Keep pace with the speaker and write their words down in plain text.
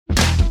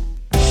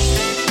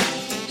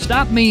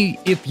Stop me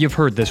if you've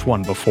heard this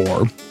one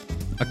before.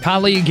 A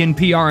colleague in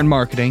PR and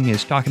marketing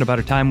is talking about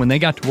a time when they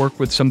got to work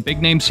with some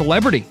big-name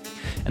celebrity,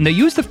 and they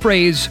used the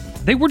phrase,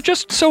 "they were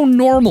just so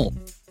normal."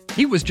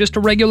 He was just a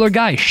regular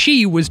guy.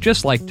 She was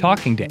just like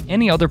talking to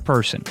any other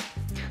person.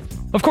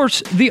 Of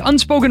course, the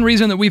unspoken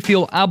reason that we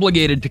feel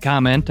obligated to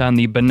comment on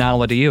the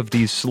banality of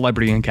these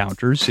celebrity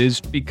encounters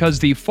is because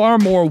the far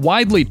more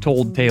widely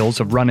told tales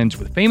of run-ins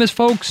with famous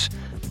folks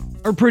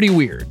are pretty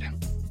weird.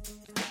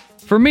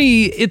 For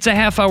me, it's a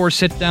half-hour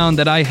sit-down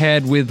that I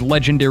had with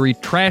legendary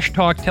trash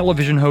talk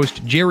television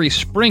host Jerry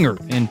Springer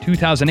in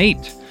 2008,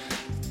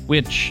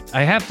 which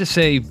I have to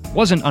say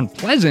wasn't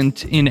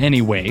unpleasant in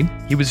any way.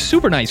 He was a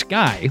super nice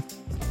guy,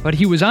 but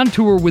he was on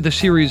tour with a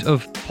series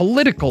of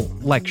political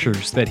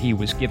lectures that he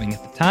was giving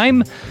at the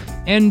time,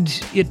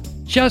 and it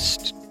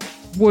just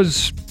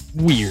was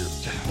weird.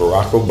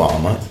 Barack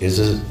Obama is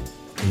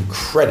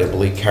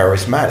incredibly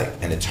charismatic,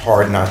 and it's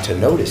hard not to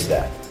notice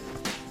that.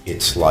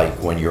 It's like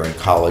when you're in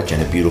college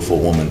and a beautiful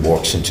woman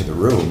walks into the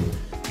room,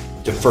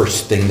 the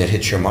first thing that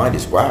hits your mind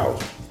is, wow,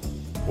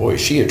 boy,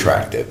 is she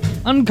attractive.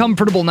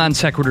 Uncomfortable non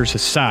sequiturs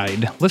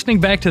aside,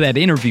 listening back to that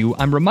interview,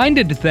 I'm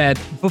reminded that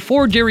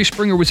before Jerry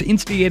Springer was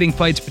instigating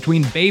fights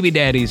between baby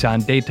daddies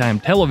on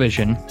daytime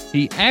television,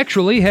 he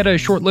actually had a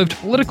short-lived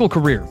political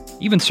career,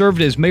 even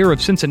served as mayor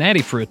of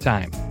Cincinnati for a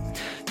time.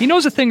 He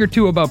knows a thing or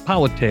two about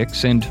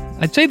politics, and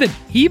I'd say that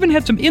he even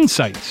had some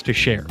insights to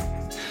share.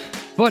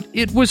 But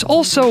it was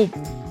also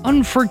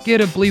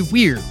unforgettably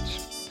weird.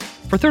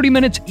 For 30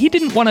 minutes, he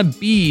didn't want to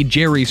be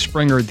Jerry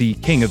Springer, the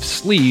king of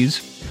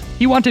sleaze.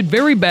 He wanted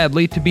very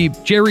badly to be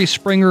Jerry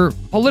Springer,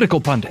 political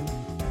pundit.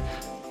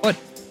 But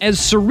as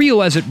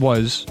surreal as it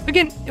was,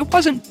 again, it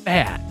wasn't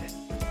bad.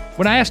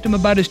 When I asked him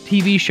about his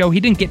TV show,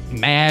 he didn't get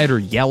mad or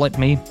yell at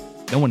me.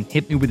 No one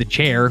hit me with a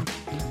chair.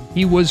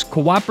 He was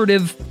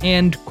cooperative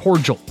and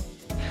cordial.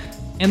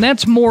 And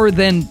that's more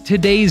than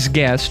today's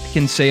guest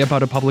can say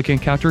about a public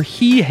encounter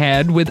he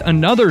had with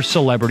another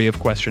celebrity of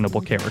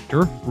questionable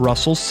character,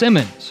 Russell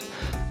Simmons.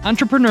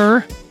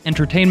 Entrepreneur,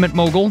 entertainment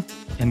mogul,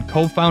 and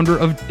co-founder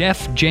of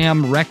Def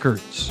Jam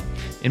Records.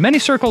 In many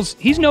circles,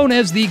 he's known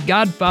as the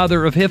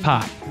godfather of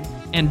hip-hop.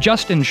 And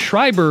Justin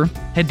Schreiber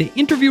had to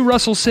interview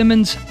Russell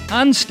Simmons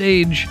on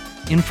stage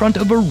in front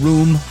of a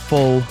room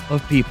full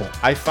of people.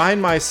 I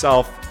find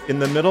myself in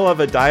the middle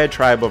of a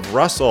diatribe of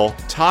Russell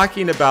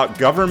talking about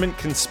government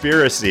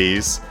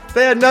conspiracies.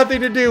 They had nothing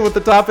to do with the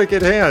topic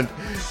at hand.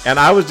 And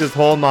I was just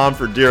holding on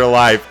for dear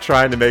life,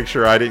 trying to make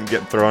sure I didn't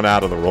get thrown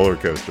out of the roller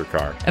coaster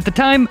car. At the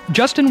time,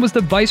 Justin was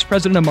the vice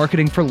president of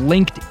marketing for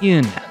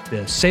LinkedIn,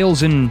 the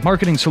sales and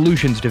marketing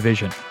solutions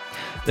division.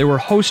 They were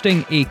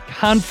hosting a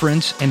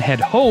conference and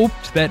had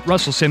hoped that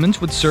Russell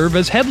Simmons would serve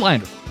as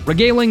headliner,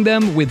 regaling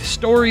them with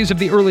stories of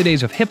the early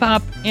days of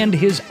hip-hop and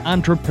his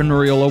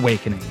entrepreneurial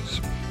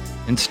awakenings.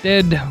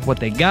 Instead, what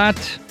they got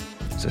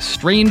was a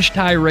strange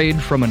tirade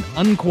from an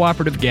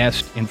uncooperative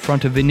guest in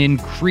front of an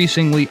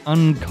increasingly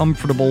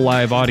uncomfortable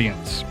live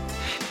audience.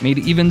 Made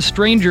even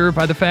stranger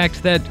by the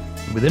fact that,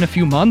 within a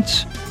few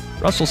months,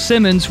 Russell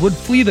Simmons would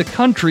flee the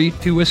country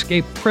to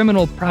escape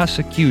criminal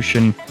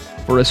prosecution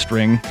for a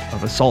string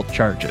of assault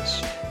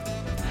charges.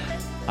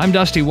 I'm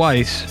Dusty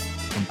Weiss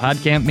from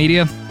PodCamp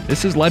Media.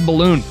 This is Lead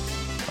Balloon,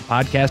 a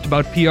podcast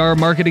about PR,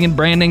 marketing, and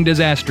branding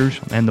disasters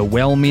and the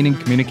well-meaning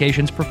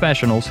communications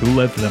professionals who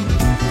live them.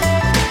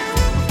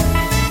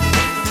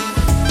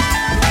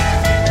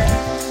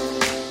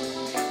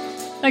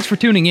 Thanks for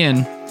tuning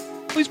in.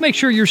 Please make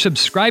sure you're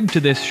subscribed to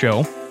this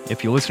show.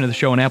 If you listen to the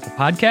show on Apple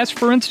Podcasts,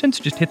 for instance,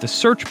 just hit the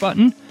search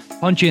button,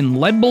 punch in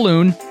Lead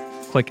Balloon,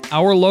 click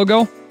our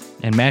logo,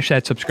 and mash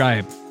that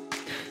subscribe.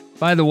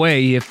 By the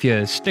way, if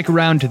you stick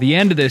around to the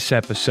end of this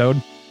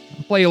episode,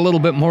 I'll play a little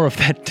bit more of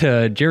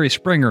that Jerry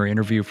Springer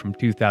interview from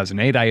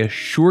 2008. I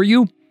assure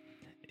you,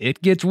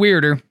 it gets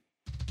weirder.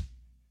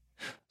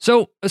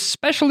 So,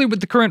 especially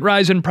with the current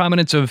rise in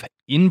prominence of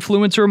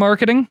influencer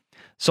marketing,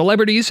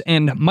 celebrities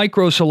and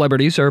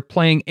micro-celebrities are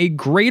playing a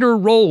greater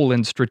role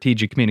in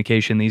strategic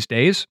communication these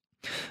days.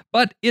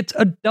 But it's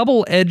a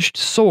double-edged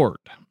sword.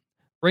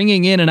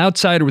 Bringing in an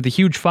outsider with a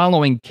huge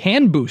following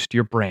can boost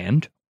your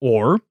brand,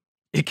 or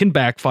it can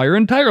backfire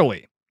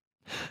entirely.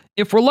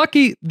 If we're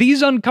lucky,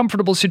 these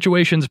uncomfortable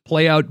situations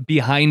play out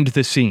behind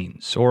the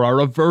scenes, or are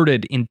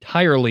averted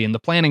entirely in the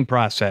planning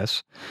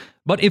process.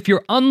 But if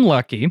you're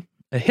unlucky,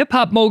 a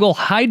hip-hop mogul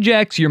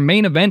hijacks your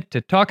main event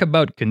to talk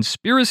about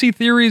conspiracy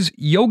theories,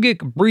 yogic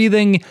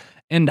breathing,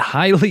 and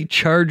highly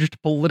charged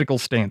political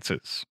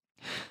stances.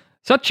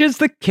 Such is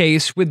the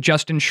case with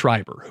Justin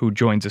Schreiber, who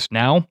joins us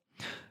now.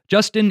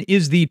 Justin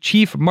is the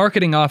Chief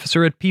Marketing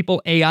Officer at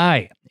People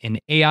AI, an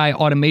AI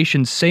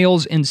automation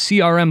sales and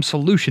CRM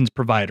solutions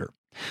provider.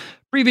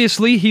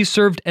 Previously, he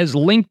served as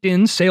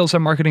LinkedIn Sales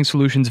and Marketing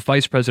Solutions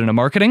Vice President of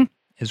Marketing,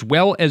 as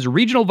well as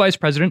Regional Vice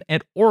President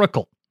at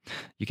Oracle.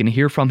 You can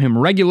hear from him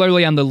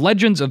regularly on the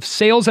Legends of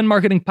Sales and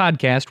Marketing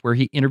podcast, where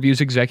he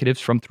interviews executives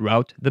from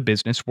throughout the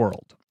business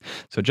world.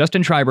 So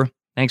Justin Schreiber,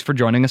 thanks for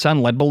joining us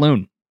on Lead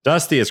Balloon.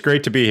 Dusty, it's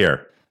great to be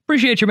here.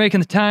 Appreciate you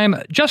making the time.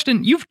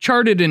 Justin, you've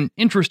charted an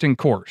interesting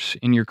course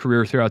in your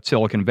career throughout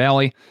Silicon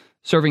Valley.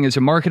 Serving as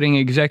a marketing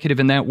executive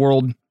in that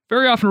world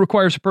very often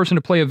requires a person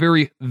to play a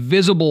very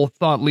visible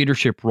thought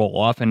leadership role,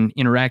 often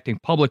interacting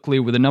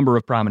publicly with a number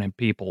of prominent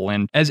people.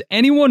 And as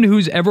anyone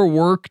who's ever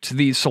worked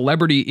the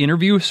celebrity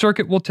interview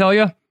circuit will tell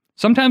you,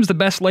 sometimes the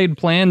best laid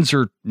plans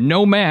are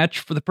no match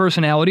for the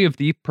personality of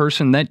the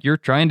person that you're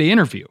trying to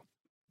interview.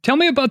 Tell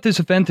me about this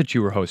event that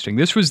you were hosting.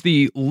 This was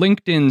the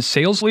LinkedIn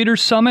Sales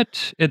Leaders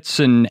Summit. It's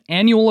an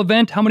annual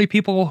event. How many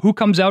people, who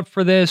comes out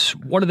for this?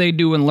 What do they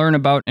do and learn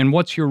about? And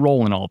what's your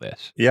role in all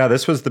this? Yeah,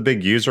 this was the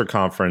big user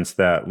conference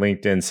that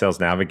LinkedIn Sales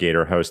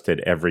Navigator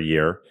hosted every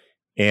year.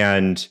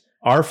 And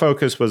our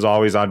focus was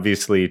always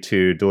obviously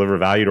to deliver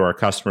value to our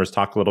customers,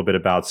 talk a little bit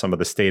about some of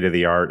the state of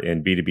the art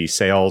in B2B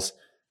sales.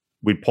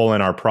 We'd pull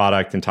in our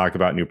product and talk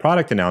about new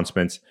product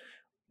announcements.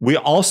 We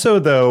also,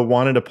 though,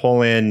 wanted to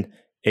pull in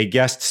a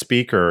guest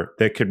speaker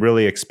that could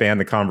really expand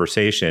the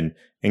conversation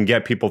and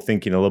get people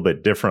thinking a little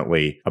bit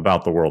differently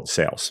about the world of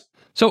sales.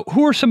 So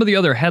who are some of the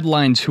other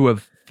headlines who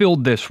have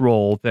filled this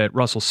role that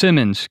Russell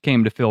Simmons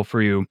came to fill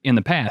for you in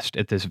the past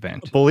at this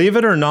event? Believe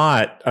it or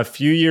not, a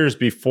few years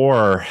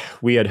before,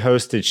 we had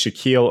hosted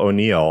Shaquille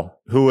O'Neal,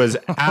 who was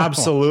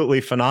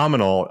absolutely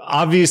phenomenal.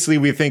 Obviously,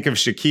 we think of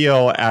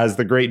Shaquille as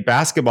the great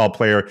basketball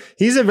player.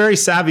 He's a very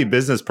savvy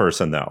business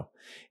person, though.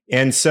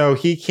 And so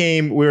he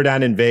came, we were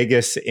down in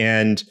Vegas,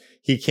 and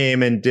he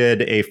came and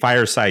did a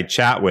fireside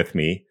chat with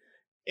me.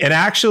 And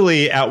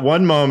actually, at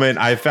one moment,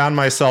 I found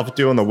myself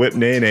doing the whip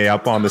nene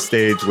up on the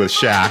stage with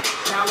Shaq.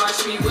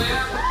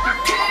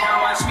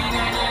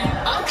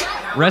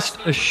 Rest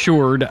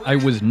assured, I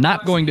was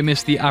not going to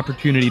miss the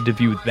opportunity to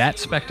view that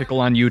spectacle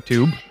on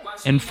YouTube.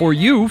 And for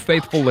you,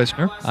 faithful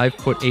listener, I've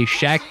put a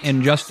Shaq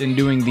and Justin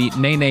doing the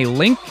nene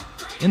link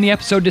in the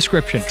episode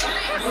description.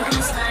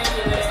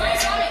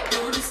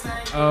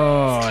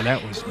 Oh,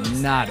 that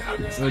was not a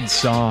good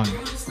song.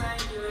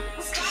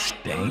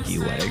 Stanky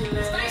leg.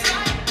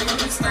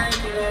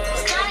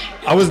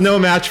 I was no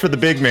match for the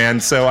big man,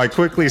 so I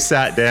quickly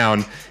sat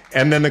down.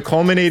 And then the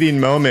culminating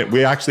moment,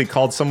 we actually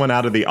called someone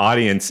out of the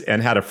audience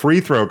and had a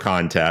free throw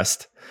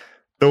contest.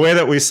 The way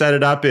that we set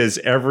it up is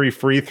every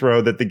free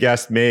throw that the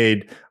guest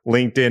made,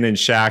 LinkedIn and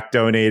Shaq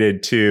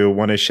donated to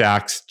one of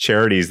Shaq's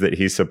charities that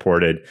he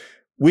supported.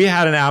 We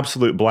had an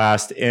absolute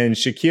blast, and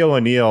Shaquille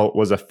O'Neal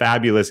was a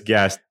fabulous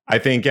guest. I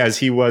think as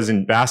he was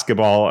in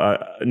basketball,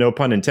 no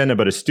pun intended,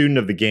 but a student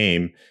of the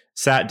game,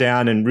 sat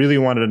down and really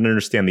wanted to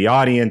understand the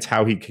audience,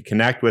 how he could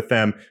connect with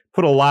them,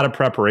 put a lot of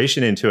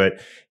preparation into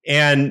it.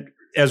 And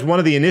as one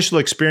of the initial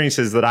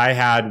experiences that I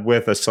had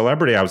with a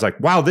celebrity, I was like,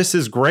 wow, this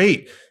is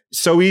great.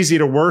 So easy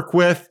to work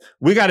with.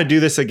 We got to do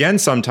this again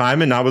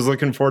sometime. And I was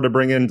looking forward to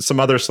bringing some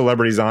other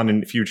celebrities on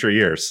in future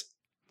years.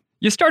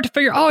 You start to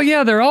figure, oh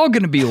yeah, they're all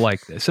going to be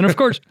like this. And of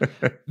course,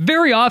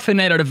 very often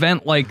at an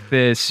event like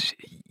this,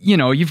 you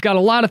know, you've got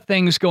a lot of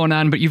things going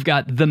on, but you've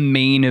got the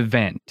main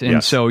event. And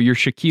Yes. So your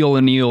Shaquille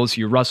O'Neals,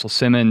 your Russell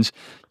Simmons,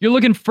 you're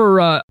looking for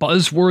a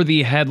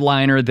buzzworthy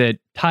headliner that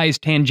ties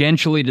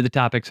tangentially to the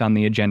topics on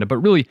the agenda, but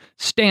really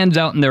stands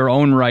out in their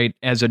own right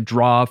as a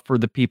draw for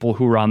the people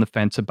who are on the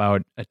fence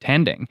about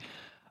attending.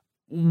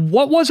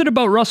 What was it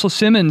about Russell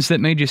Simmons that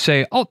made you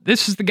say, oh,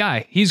 this is the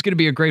guy. He's going to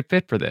be a great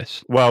fit for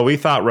this? Well, we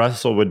thought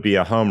Russell would be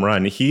a home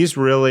run. He's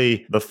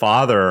really the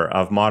father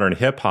of modern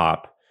hip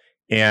hop.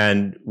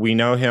 And we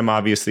know him,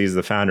 obviously, as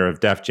the founder of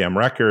Def Jam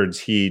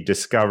Records. He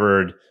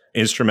discovered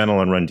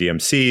Instrumental and Run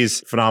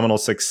DMC's phenomenal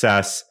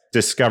success,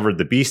 discovered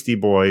the Beastie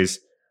Boys.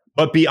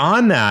 But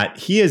beyond that,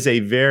 he is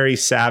a very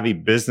savvy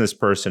business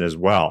person as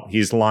well.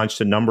 He's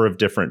launched a number of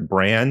different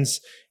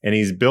brands, and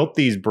he's built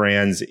these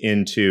brands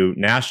into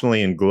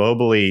nationally and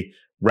globally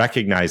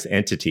recognized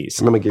entities.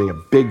 I remember getting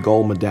a big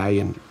gold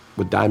medallion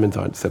with diamonds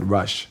on it that said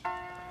Rush.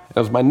 That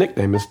was my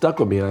nickname. It stuck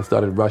with me, and I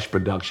started Rush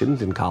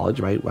Productions in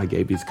college, right? I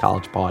gave these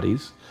college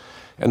parties.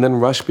 And then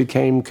Rush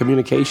became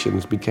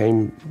communications,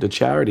 became the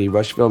charity,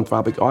 Rush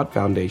Philanthropic Art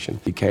Foundation,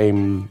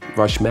 became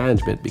Rush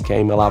Management,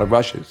 became a lot of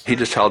Rushes. He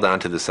just held on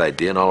to this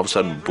idea, and all of a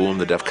sudden, boom,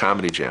 the Def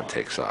Comedy Jam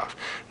takes off.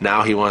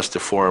 Now he wants to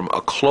form a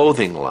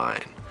clothing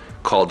line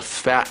called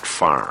Fat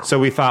Farm. So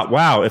we thought,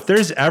 wow, if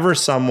there's ever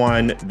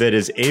someone that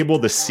is able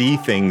to see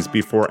things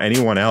before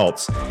anyone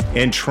else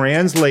and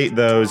translate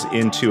those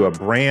into a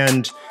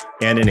brand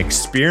and an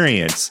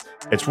experience,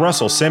 it's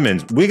Russell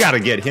Simmons. We got to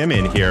get him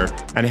in here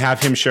and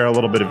have him share a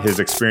little bit of his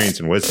experience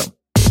and wisdom.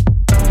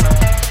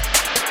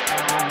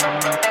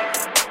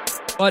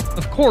 But,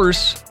 of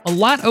course, a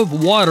lot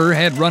of water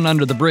had run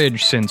under the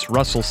bridge since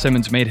Russell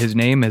Simmons made his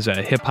name as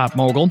a hip-hop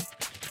mogul.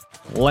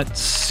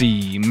 Let's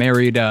see,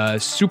 married a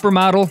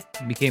supermodel,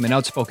 became an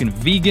outspoken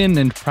vegan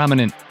and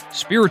prominent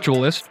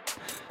spiritualist,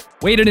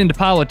 waded into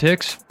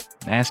politics,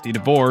 nasty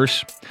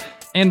divorce,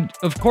 and,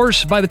 of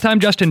course, by the time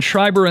Justin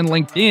Schreiber and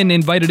LinkedIn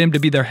invited him to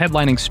be their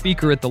headlining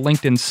speaker at the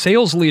LinkedIn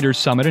Sales Leaders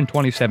Summit in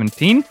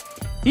 2017,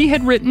 he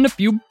had written a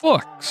few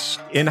books.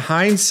 In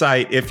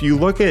hindsight, if you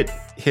look at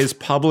his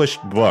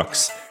published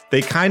books,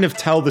 they kind of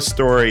tell the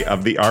story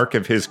of the arc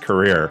of his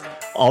career.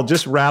 I'll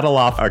just rattle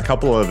off a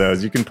couple of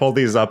those. You can pull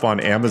these up on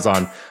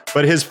Amazon.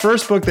 But his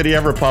first book that he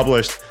ever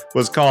published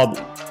was called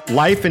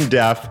Life and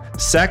Death,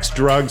 Sex,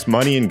 Drugs,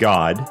 Money, and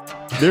God.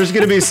 There's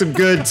going to be some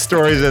good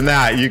stories in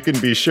that, you can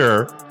be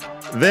sure.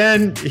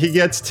 Then he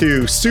gets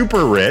to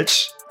Super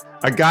Rich,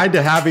 A Guide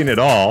to Having It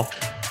All.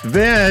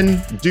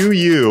 Then Do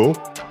You.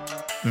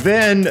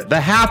 Then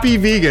The Happy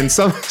Vegan.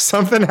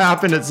 Something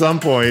happened at some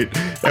point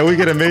and we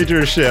get a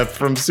major shift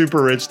from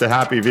Super Rich to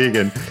Happy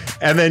Vegan.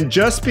 And then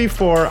just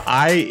before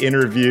I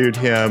interviewed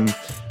him,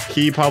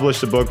 he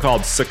published a book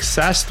called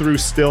Success Through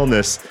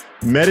Stillness,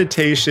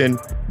 Meditation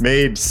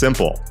Made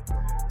Simple.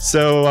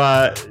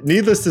 So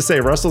needless to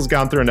say, Russell's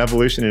gone through an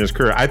evolution in his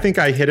career. I think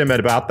I hit him at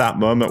about that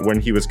moment when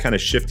he was kind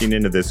of shifting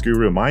into this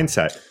guru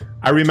mindset.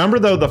 I remember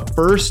though, the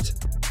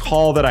first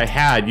call that I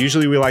had,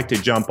 usually we like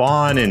to jump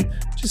on and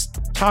just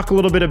talk a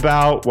little bit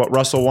about what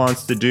Russell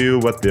wants to do,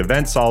 what the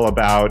event's all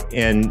about,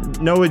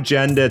 and no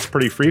agenda, it's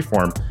pretty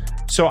freeform.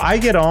 So I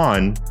get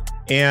on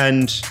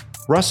and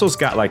Russell's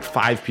got like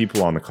 5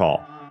 people on the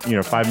call.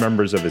 5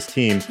 members of his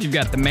team. You've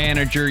got the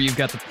manager, you've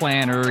got the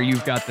planner,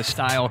 you've got the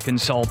style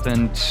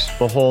consultant.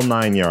 The whole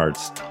 9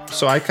 yards.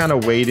 So I kind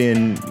of wade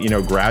in,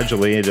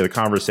 gradually into the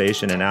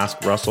conversation and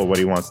ask Russell what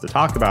he wants to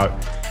talk about.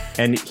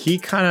 And he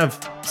kind of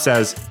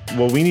says,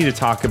 well, we need to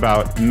talk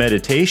about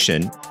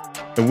meditation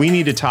and we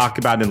need to talk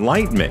about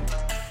enlightenment.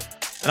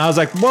 And I was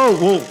like, whoa,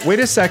 well, wait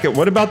a second.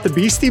 What about the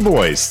Beastie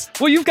Boys?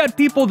 Well, you've got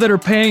people that are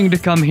paying to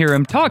come hear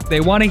him talk. They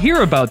want to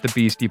hear about the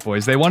Beastie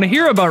Boys. They want to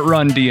hear about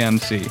Run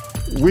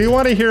DMC. We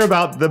want to hear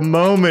about the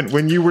moment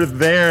when you were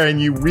there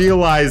and you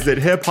realized that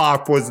hip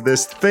hop was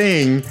this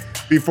thing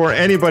before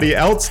anybody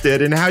else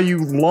did and how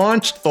you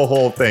launched the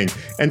whole thing.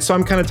 And so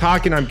I'm kind of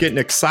talking, I'm getting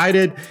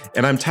excited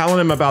and I'm telling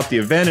him about the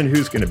event and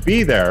who's going to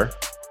be there.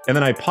 And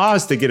then I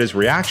pause to get his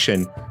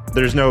reaction.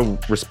 There's no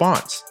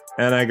response.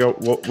 And I go,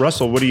 well,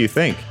 Russell, what do you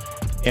think?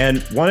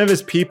 And one of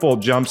his people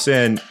jumps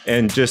in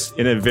and just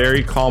in a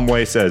very calm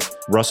way says,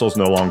 Russell's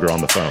no longer on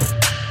the phone.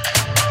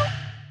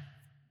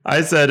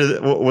 I said,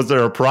 was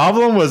there a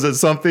problem? Was it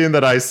something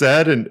that I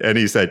said? And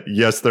he said,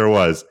 yes, there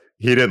was.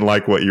 He didn't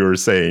like what you were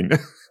saying.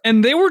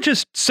 And they were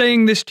just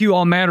saying this to you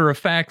all matter of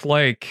fact,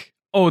 like,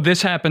 oh,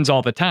 this happens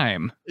all the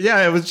time.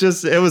 Yeah, it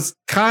was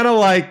kind of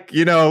like,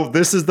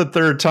 this is the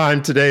 3rd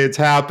time today it's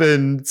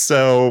happened.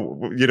 So,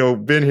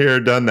 been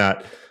here, done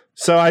that.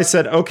 So I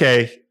said,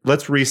 okay,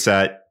 let's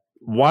reset.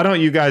 Why don't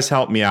you guys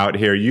help me out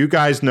here? You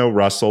guys know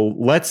Russell.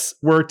 Let's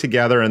work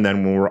together. And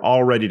then when we're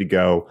all ready to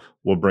go,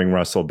 we'll bring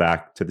Russell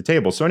back to the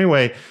table. So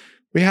anyway,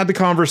 we had the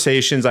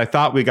conversations. I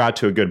thought we got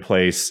to a good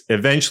place.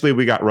 Eventually,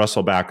 we got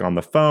Russell back on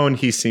the phone.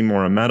 He seemed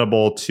more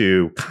amenable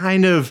to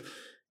kind of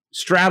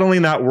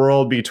straddling that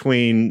world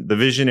between the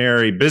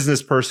visionary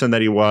business person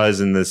that he was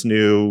and this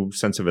new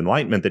sense of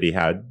enlightenment that he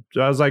had.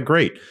 So I was like,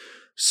 great.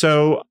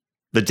 So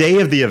the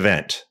day of the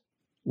event,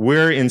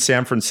 we're in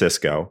San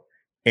Francisco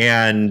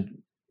and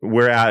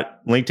we're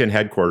at LinkedIn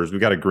headquarters. We've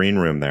got a green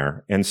room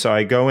there. And so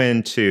I go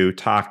in to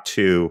talk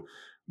to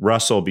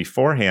Russell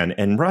beforehand,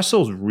 and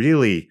Russell's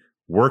really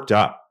worked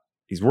up.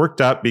 He's worked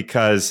up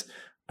because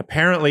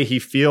apparently he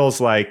feels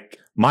like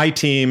my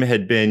team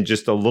had been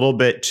just a little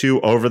bit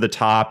too over the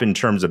top in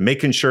terms of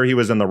making sure he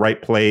was in the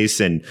right place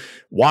and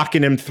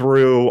walking him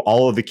through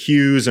all of the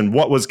cues and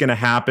what was going to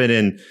happen.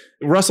 And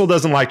Russell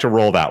doesn't like to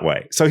roll that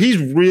way. So he's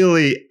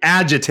really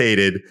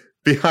agitated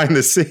behind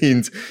the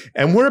scenes,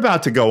 and we're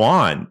about to go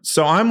on.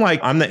 So I'm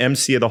the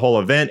MC of the whole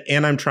event,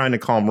 and I'm trying to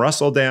calm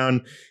Russell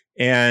down.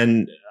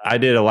 And I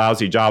did a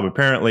lousy job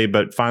apparently,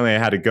 but finally I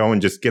had to go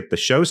and just get the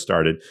show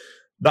started.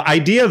 The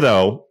idea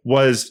though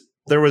was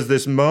there was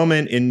this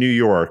moment in New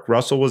York.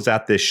 Russell was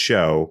at this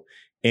show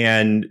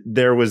and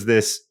there was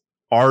this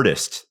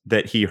artist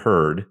that he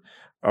heard,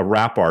 a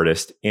rap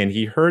artist, and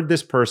he heard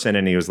this person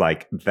and he was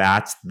like,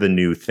 that's the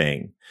new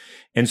thing.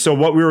 And so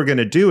what we were going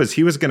to do is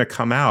he was going to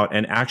come out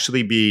and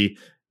actually be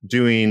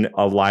doing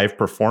a live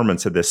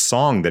performance of this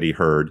song that he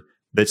heard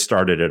that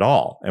started it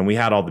all. And we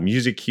had all the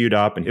music queued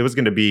up and it was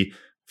going to be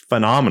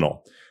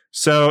phenomenal.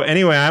 So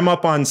anyway, I'm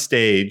up on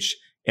stage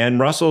and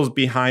Russell's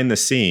behind the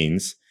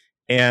scenes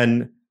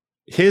and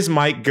his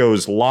mic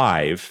goes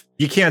live.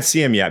 You can't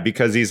see him yet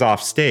because he's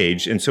off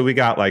stage. And so we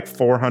got like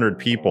 400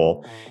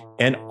 people.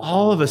 And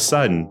all of a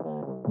sudden,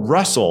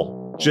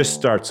 Russell just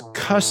starts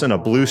cussing a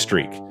blue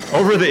streak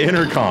over the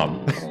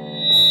intercom.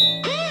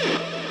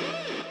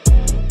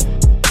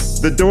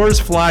 The doors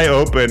fly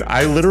open.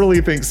 I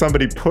literally think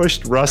somebody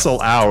pushed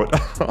Russell out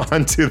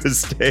onto the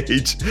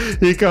stage.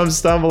 He comes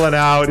stumbling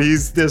out.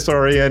 He's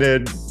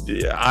disoriented.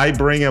 I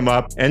bring him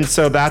up. And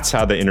so that's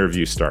how the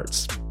interview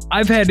starts.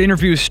 I've had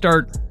interviews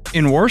start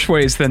in worse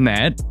ways than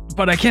that,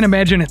 but I can't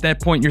imagine at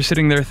that point you're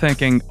sitting there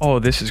thinking, oh,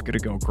 this is going to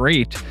go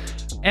great.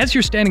 As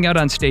you're standing out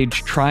on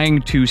stage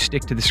trying to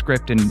stick to the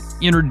script and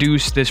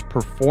introduce this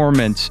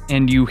performance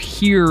and you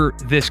hear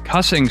this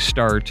cussing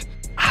start,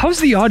 how's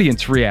the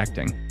audience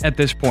reacting at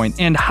this point?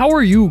 And how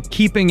are you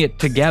keeping it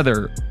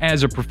together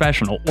as a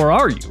professional, or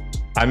are you?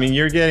 I mean,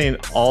 you're getting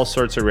all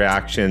sorts of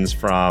reactions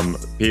from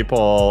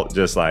people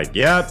just like,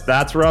 yep,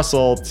 that's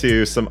Russell,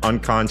 to some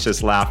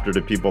unconscious laughter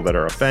to people that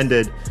are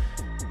offended.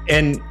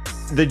 And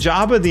the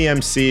job of the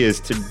MC is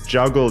to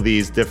juggle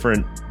these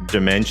different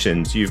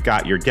dimensions. You've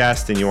got your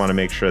guest and you want to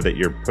make sure that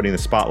you're putting the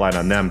spotlight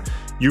on them.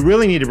 You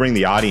really need to bring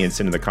the audience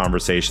into the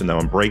conversation, though,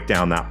 and break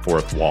down that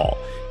fourth wall.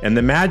 And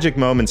the magic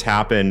moments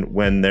happen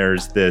when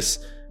there's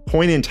this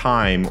point in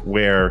time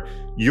where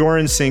you're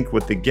in sync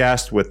with the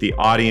guest, with the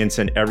audience,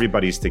 and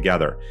everybody's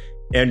together.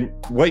 And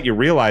what you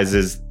realize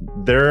is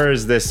there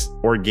is this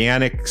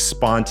organic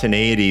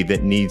spontaneity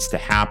that needs to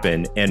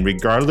happen. And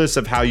regardless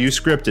of how you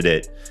scripted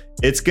it,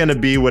 it's going to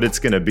be what it's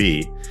going to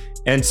be.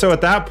 And so at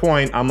that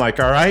point, I'm like,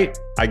 all right,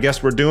 I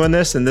guess we're doing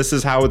this and this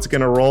is how it's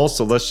going to roll.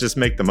 So let's just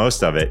make the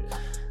most of it.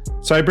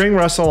 So I bring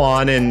Russell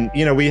on and,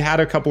 we had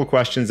a couple of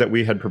questions that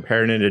we had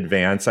prepared in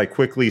advance. I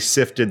quickly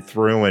sifted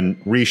through and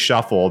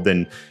reshuffled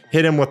and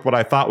hit him with what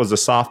I thought was a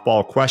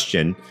softball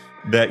question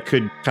that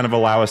could kind of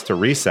allow us to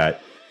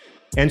reset.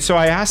 And so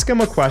I asked him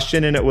a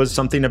question, and it was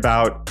something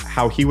about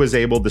how he was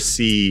able to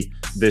see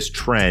this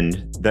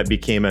trend that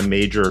became a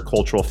major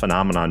cultural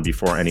phenomenon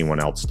before anyone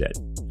else did.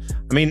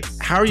 I mean,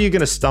 how are you going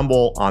to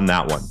stumble on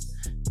that one?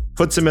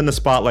 Puts him in the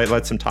spotlight,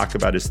 lets him talk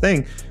about his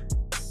thing.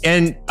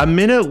 And a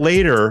minute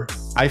later,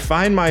 I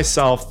find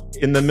myself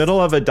in the middle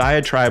of a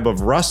diatribe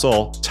of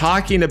Russell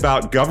talking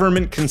about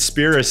government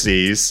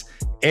conspiracies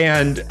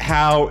and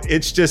how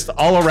it's just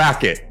all a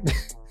racket.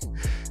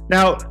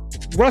 Now,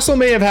 Russell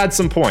may have had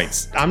some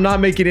points. I'm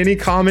not making any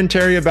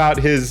commentary about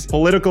his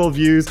political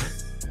views.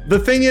 The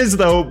thing is,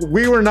 though,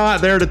 we were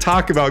not there to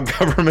talk about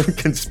government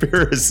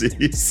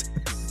conspiracies.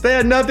 They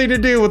had nothing to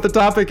do with the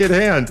topic at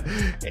hand.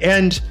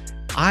 And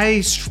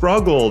I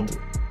struggled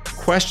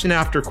question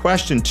after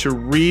question to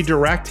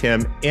redirect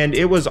him, and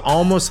it was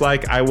almost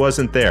like I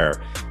wasn't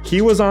there.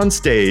 He was on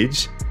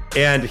stage,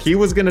 and he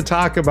was going to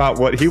talk about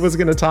what he was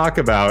going to talk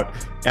about,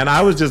 and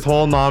I was just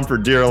holding on for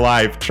dear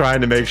life, trying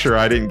to make sure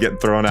I didn't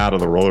get thrown out of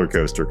the roller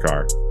coaster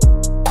car.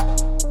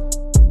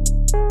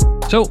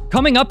 So,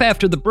 coming up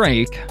after the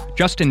break,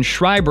 Justin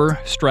Schreiber,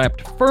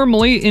 strapped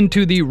firmly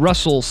into the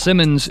Russell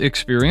Simmons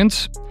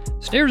experience,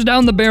 stares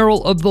down the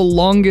barrel of the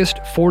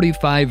longest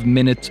 45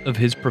 minutes of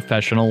his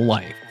professional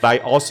life. I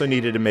also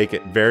needed to make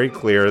it very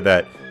clear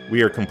that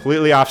we are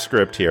completely off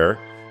script here.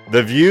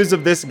 The views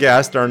of this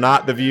guest are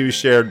not the views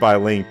shared by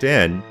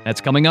LinkedIn. That's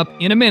coming up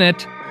in a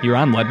minute here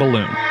on Lead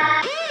Balloon.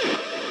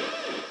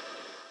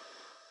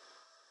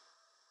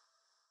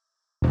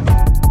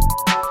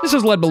 This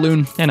is Lead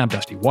Balloon, and I'm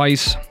Dusty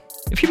Weiss.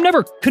 If you've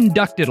never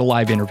conducted a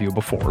live interview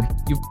before,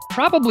 you've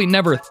probably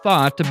never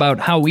thought about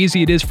how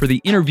easy it is for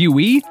the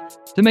interviewee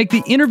to make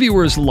the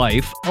interviewer's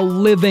life a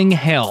living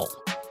hell.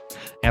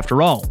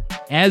 After all,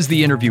 as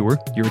the interviewer,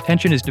 your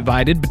attention is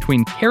divided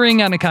between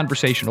carrying on a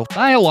conversational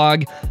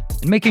dialogue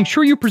and making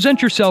sure you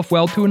present yourself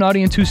well to an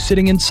audience who's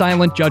sitting in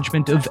silent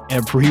judgment of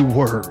every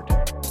word.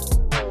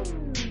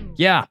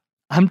 Yeah,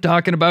 I'm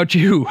talking about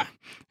you.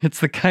 It's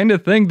the kind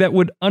of thing that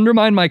would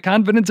undermine my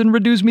confidence and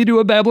reduce me to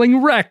a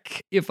babbling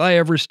wreck if I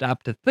ever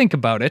stopped to think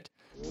about it.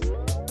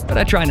 But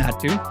I try not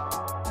to.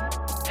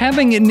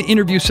 Having an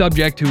interview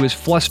subject who is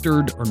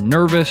flustered or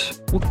nervous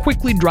will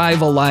quickly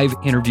drive a live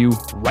interview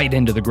right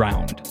into the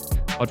ground.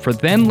 But for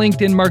then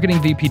LinkedIn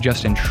Marketing VP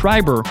Justin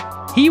Schreiber,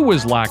 he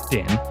was locked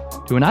in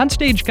to an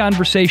onstage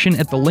conversation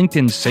at the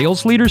LinkedIn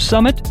Sales Leaders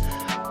Summit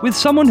with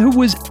someone who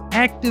was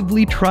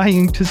actively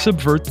trying to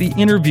subvert the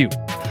interview.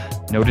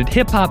 Noted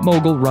hip-hop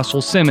mogul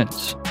Russell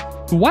Simmons,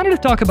 who wanted to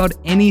talk about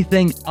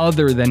anything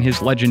other than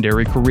his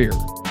legendary career.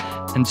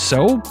 And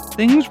so,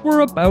 things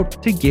were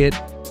about to get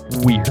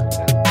weird.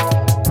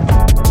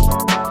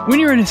 When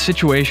you're in a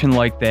situation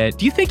like that,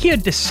 do you think he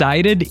had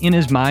decided in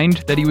his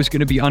mind that he was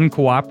going to be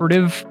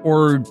uncooperative?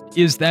 Or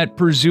is that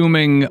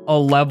presuming a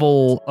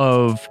level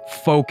of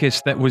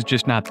focus that was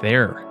just not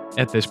there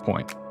at this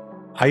point?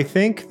 I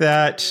think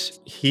that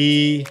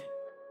he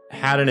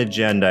had an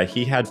agenda.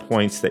 He had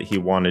points that he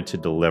wanted to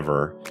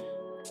deliver.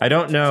 I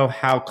don't know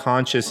how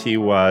conscious he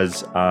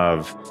was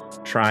of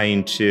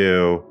trying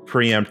to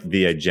preempt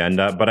the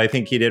agenda, but I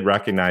think he did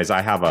recognize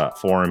I have a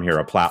forum here,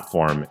 a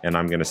platform, and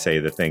I'm going to say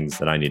the things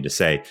that I need to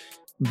say.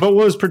 But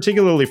what was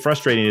particularly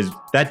frustrating is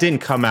that didn't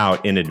come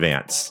out in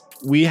advance.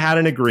 We had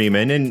an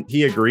agreement and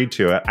he agreed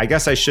to it. I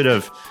guess I should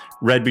have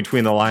read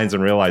between the lines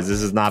and realized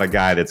this is not a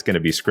guy that's going to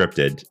be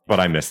scripted, but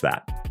I missed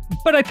that.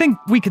 But I think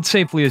we could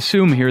safely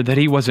assume here that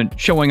he wasn't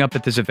showing up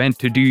at this event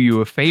to do you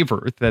a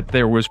favor, that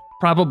there was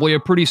probably a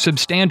pretty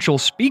substantial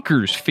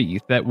speaker's fee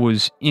that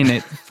was in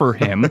it for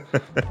him.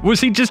 Was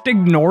he just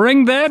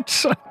ignoring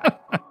that?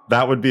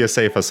 That would be a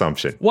safe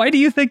assumption. Why do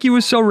you think he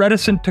was so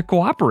reticent to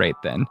cooperate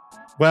then?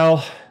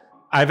 Well,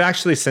 I've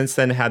actually since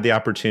then had the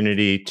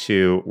opportunity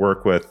to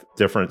work with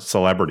different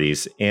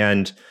celebrities,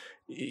 and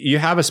you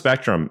have a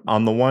spectrum.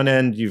 On the one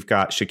end, you've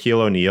got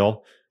Shaquille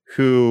O'Neal,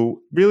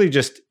 who really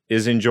just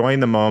is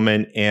enjoying the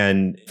moment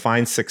and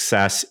finds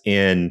success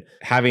in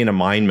having a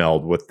mind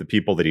meld with the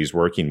people that he's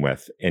working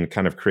with and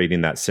kind of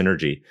creating that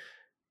synergy.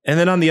 And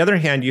then on the other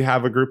hand, you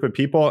have a group of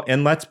people,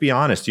 and let's be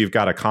honest, you've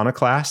got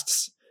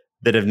iconoclasts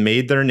that have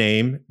made their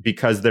name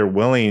because they're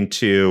willing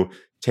to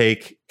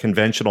take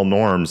conventional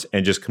norms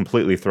and just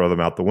completely throw them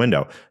out the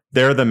window.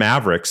 They're the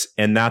Mavericks,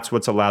 and that's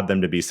what's allowed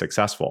them to be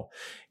successful.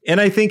 And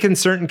I think in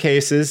certain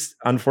cases,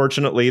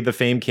 unfortunately, the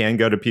fame can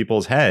go to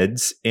people's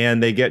heads,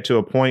 and they get to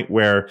a point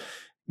where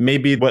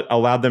maybe what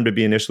allowed them to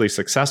be initially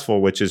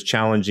successful, which is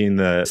challenging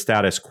the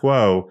status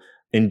quo,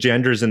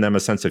 engenders in them a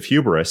sense of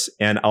hubris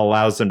and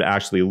allows them to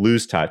actually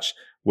lose touch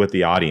with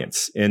the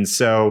audience. And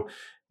so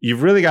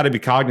you've really got to be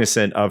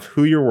cognizant of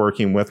who you're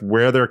working with,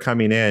 where they're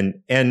coming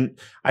in. And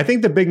I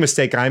think the big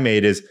mistake I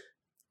made is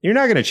you're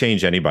not going to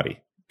change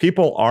anybody.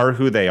 People are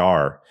who they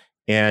are,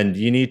 and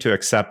you need to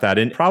accept that.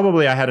 And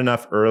probably I had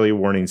enough early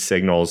warning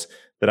signals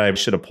that I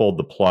should have pulled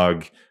the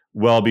plug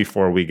well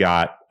before we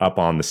got up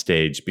on the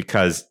stage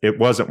because it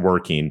wasn't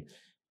working.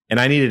 And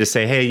I needed to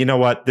say, hey, you know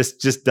what? This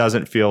just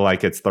doesn't feel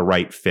like it's the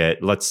right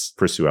fit. Let's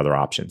pursue other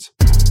options.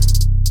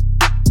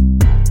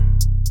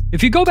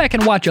 If you go back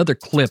and watch other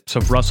clips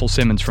of Russell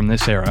Simmons from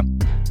this era,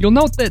 you'll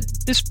note that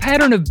this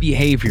pattern of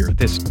behavior,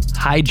 this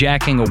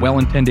hijacking a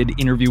well-intended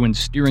interview and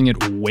steering it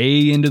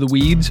way into the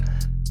weeds,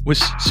 was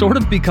sort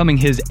of becoming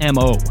his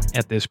MO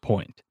at this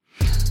point.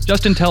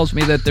 Justin tells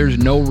me that there's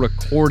no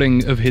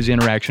recording of his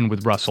interaction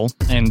with Russell,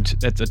 and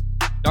that's a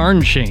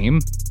darn shame.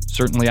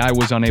 Certainly I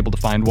was unable to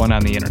find one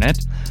on the internet.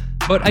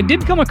 But I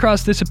did come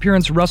across this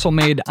appearance Russell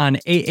made on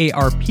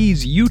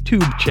AARP's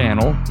YouTube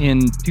channel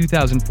in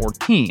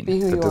 2014.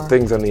 But the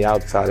things on the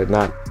outside are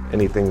not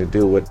anything to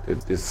do with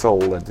the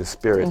soul and the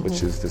spirit,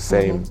 which is the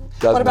same.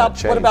 Does not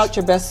change. What about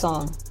your best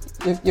song?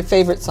 Your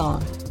favorite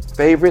song?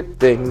 Favorite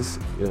things,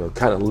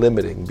 kind of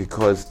limiting,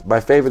 because my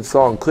favorite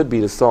song could be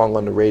the song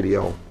on the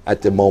radio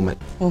at the moment.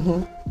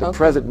 The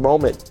present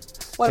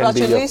moment. What about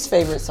your least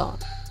favorite song?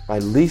 My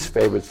least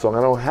favorite song,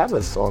 I don't have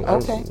a song.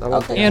 Okay.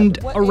 And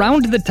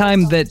around the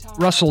time that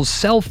Russell's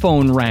cell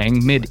phone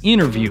rang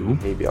mid-interview,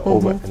 maybe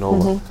over and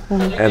over.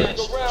 And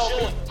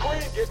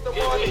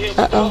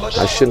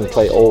I shouldn't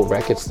play old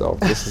records, though.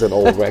 This is an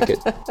old record.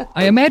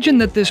 I imagine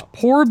that this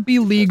poor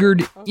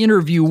beleaguered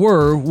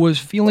interviewer was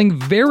feeling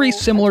very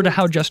similar to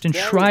how Justin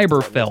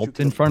Schreiber felt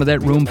in front of that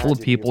room full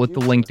of people at the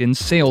LinkedIn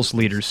Sales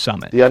Leaders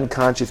Summit. The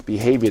unconscious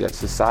behavior that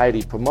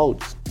society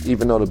promotes.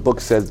 Even though the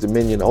book says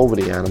dominion over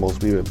the animals,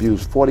 we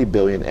abuse 40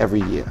 billion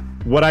every year.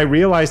 What I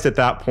realized at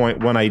that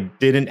point when I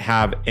didn't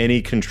have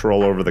any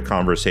control over the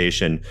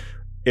conversation,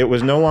 it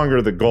was no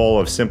longer the goal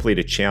of simply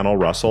to channel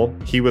Russell.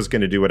 He was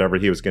going to do whatever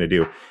he was going to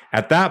do.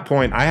 At that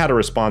point, I had a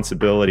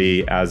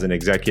responsibility as an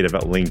executive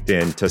at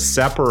LinkedIn to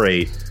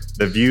separate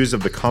the views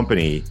of the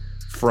company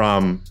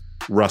from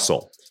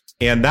Russell.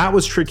 And that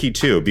was tricky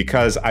too,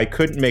 because I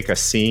couldn't make a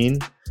scene.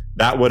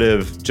 That would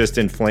have just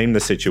inflamed the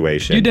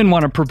situation. You didn't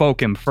want to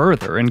provoke him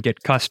further and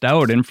get cussed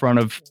out in front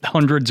of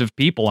hundreds of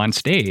people on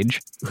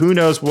stage. Who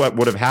knows what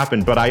would have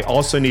happened, but I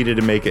also needed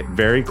to make it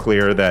very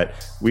clear that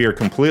we are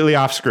completely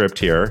off script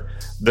here.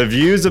 The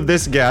views of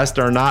this guest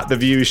are not the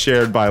views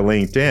shared by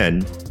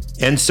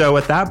LinkedIn. And so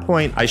at that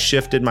point, I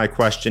shifted my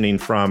questioning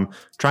from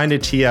trying to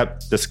tee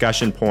up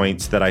discussion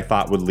points that I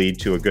thought would lead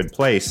to a good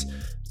place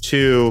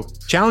to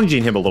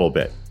challenging him a little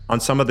bit on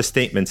some of the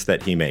statements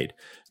that he made.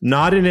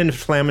 Not in an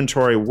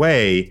inflammatory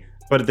way,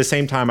 but at the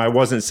same time, I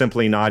wasn't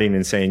simply nodding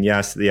and saying,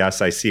 yes,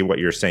 I see what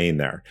you're saying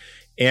there.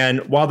 And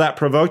while that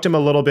provoked him a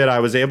little bit,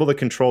 I was able to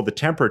control the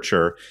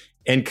temperature.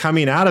 And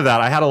coming out of that,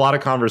 I had a lot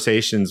of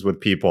conversations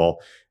with people.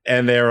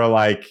 And they were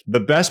like, the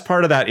best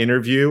part of that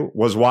interview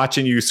was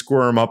watching you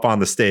squirm up on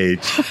the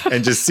stage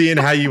and just seeing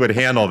how you would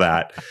handle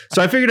that.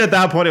 So I figured at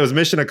that point it was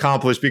mission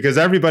accomplished because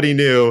everybody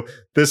knew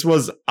this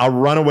was a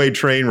runaway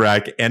train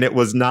wreck and it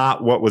was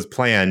not what was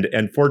planned.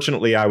 And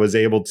fortunately, I was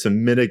able to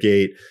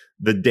mitigate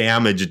the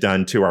damage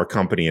done to our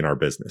company and our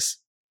business.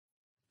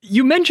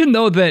 You mentioned,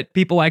 though, that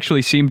people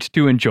actually seemed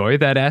to enjoy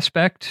that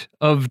aspect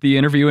of the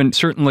interview, and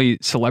certainly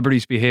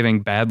celebrities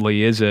behaving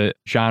badly is a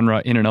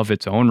genre in and of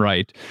its own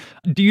right.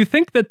 Do you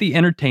think that the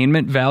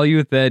entertainment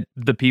value that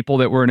the people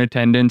that were in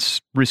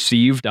attendance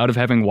received out of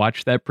having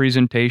watched that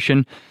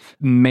presentation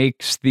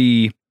makes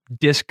the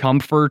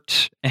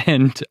discomfort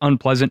and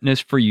unpleasantness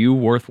for you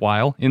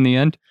worthwhile in the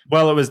end?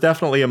 Well, it was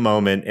definitely a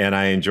moment, and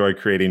I enjoy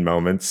creating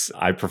moments.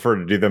 I prefer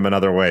to do them in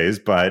other ways,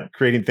 but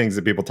creating things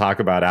that people talk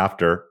about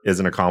after is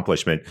an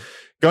accomplishment.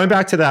 Going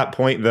back to that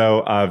point,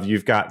 though, of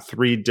you've got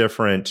three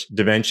different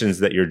dimensions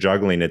that you're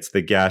juggling. It's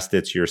the guest,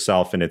 it's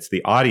yourself, and it's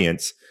the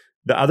audience.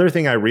 The other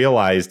thing I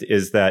realized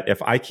is that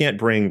if I can't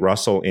bring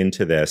Russell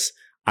into this,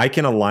 I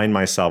can align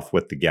myself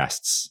with the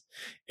guests.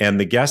 And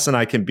the guests and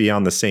I can be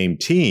on the same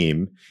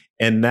team.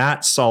 And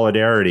that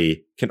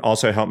solidarity can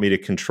also help me to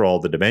control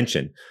the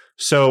dimension.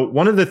 So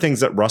one of the things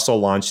that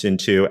Russell launched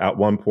into at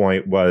one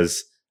point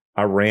was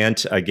a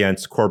rant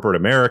against corporate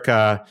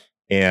America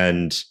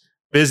and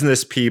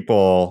business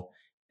people.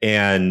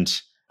 And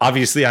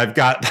obviously I've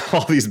got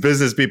all these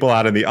business people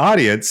out in the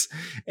audience.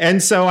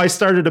 And so I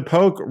started to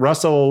poke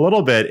Russell a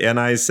little bit. And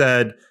I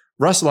said,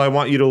 Russell, I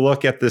want you to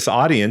look at this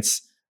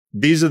audience.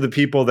 These are the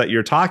people that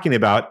you're talking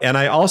about. And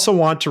I also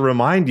want to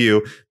remind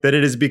you that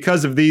it is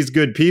because of these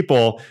good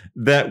people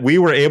that we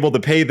were able to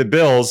pay the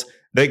bills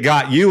that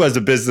got you as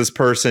a business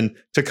person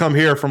to come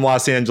here from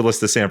Los Angeles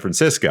to San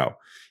Francisco.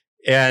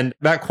 And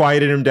that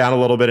quieted him down a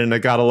little bit, and it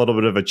got a little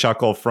bit of a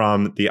chuckle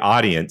from the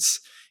audience.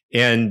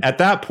 And at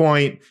that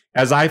point,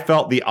 as I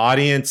felt the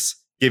audience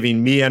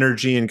giving me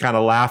energy and kind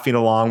of laughing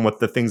along with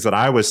the things that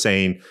I was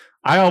saying,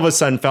 I all of a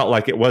sudden felt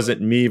like it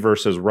wasn't me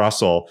versus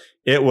Russell.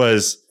 It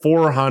was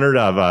 400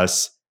 of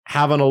us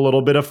having a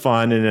little bit of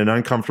fun in an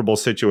uncomfortable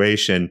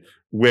situation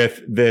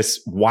with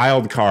this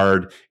wild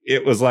card.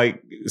 It was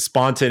like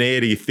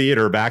spontaneity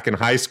theater back in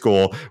high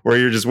school where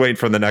you're just waiting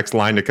for the next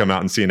line to come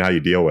out and seeing how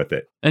you deal with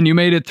it. And you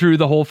made it through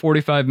the whole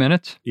 45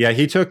 minutes? Yeah,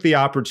 he took the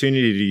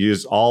opportunity to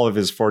use all of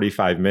his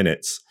 45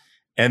 minutes.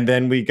 And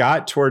then we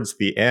got towards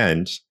the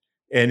end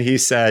and he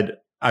said,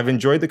 I've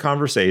enjoyed the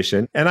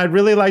conversation and I'd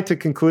really like to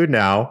conclude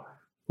now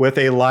with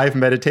a live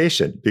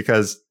meditation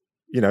because,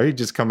 he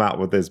just come out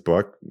with his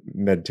book,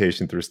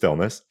 Meditation Through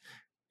Stillness.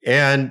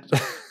 And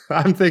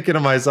I'm thinking to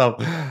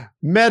myself,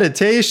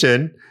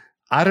 meditation?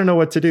 I don't know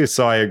what to do.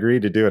 So I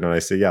agreed to do it. And I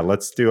said, yeah,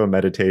 let's do a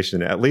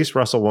meditation. At least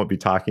Russell won't be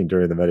talking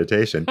during the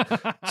meditation.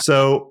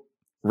 So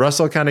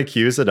Russell kind of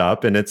cues it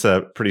up, and it's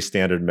a pretty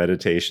standard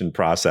meditation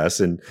process.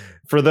 And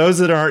for those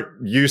that aren't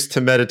used to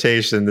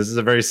meditation, this is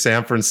a very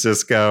San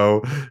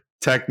Francisco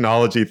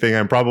technology thing.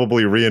 I'm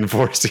probably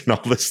reinforcing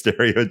all the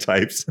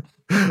stereotypes.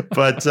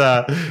 But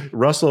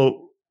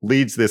Russell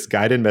leads this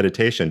guided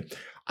meditation.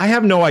 I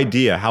have no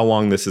idea how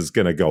long this is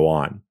going to go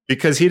on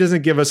because he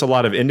doesn't give us a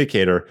lot of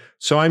indicator.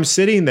 So I'm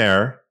sitting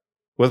there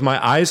with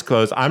my eyes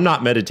closed. I'm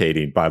not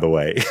meditating, by the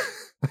way.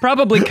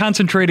 Probably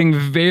concentrating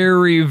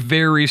very,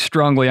 very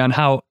strongly on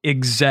how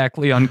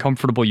exactly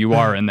uncomfortable you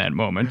are in that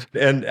moment.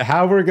 And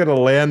how we're going to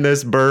land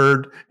this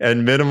bird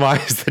and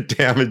minimize the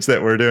damage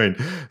that we're doing.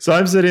 So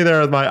I'm sitting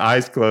there with my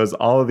eyes closed,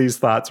 all of these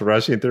thoughts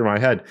rushing through my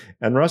head.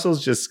 And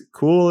Russell's just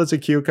cool as a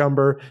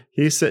cucumber.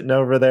 He's sitting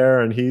over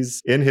there and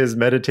he's in his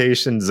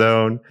meditation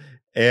zone.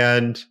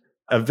 And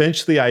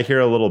eventually I hear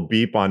a little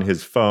beep on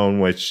his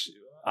phone, which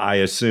I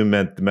assume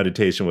meant the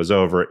meditation was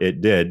over. It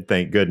did,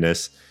 thank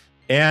goodness.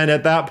 And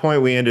at that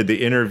point, we ended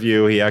the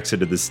interview. He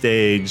exited the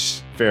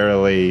stage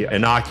fairly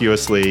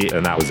innocuously,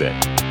 and that was it.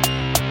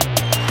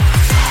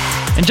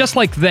 And just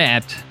like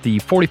that, the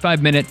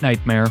 45-minute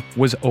nightmare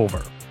was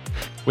over.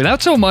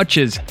 Without so much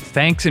as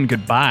thanks and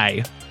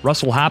goodbye,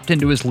 Russell hopped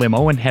into his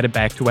limo and headed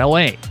back to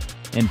LA.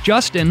 And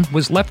Justin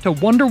was left to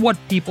wonder what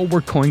people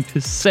were going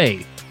to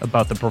say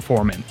about the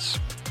performance.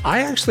 I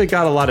actually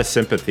got a lot of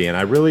sympathy, and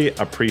I really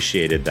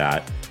appreciated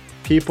that.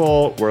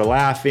 People were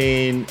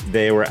laughing.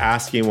 They were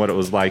asking what it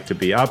was like to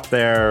be up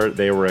there.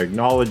 They were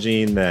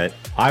acknowledging that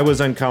I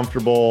was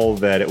uncomfortable,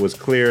 that it was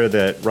clear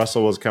that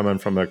Russell was coming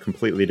from a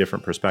completely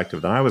different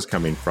perspective than I was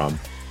coming from.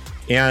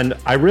 And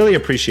I really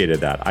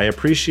appreciated that. I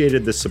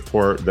appreciated the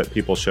support that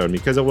people showed me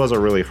because it was a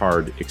really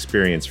hard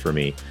experience for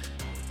me.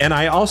 And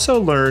I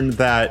also learned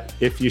that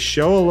if you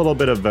show a little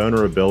bit of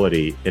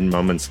vulnerability in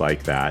moments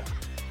like that,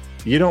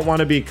 you don't want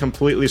to be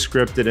completely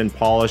scripted and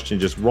polished and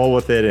just roll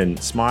with it and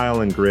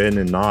smile and grin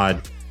and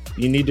nod.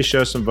 You need to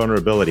show some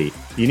vulnerability.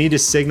 You need to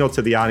signal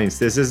to the audience,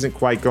 this isn't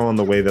quite going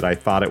the way that I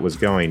thought it was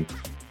going.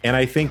 And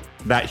I think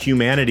that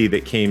humanity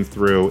that came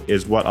through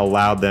is what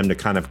allowed them to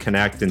kind of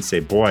connect and say,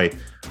 boy,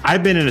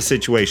 I've been in a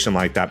situation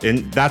like that.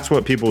 And that's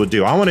what people would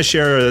do. I want to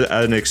share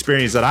an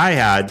experience that I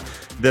had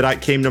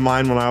that came to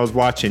mind when I was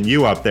watching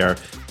you up there.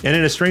 And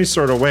in a strange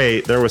sort of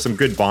way, there was some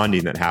good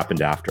bonding that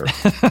happened after.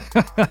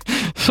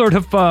 Sort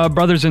of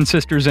brothers and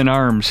sisters in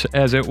arms,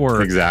 as it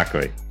were.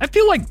 Exactly. I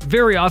feel like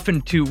very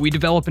often, too, we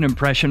develop an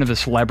impression of a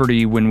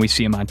celebrity when we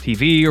see them on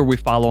TV or we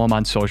follow them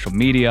on social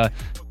media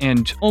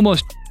and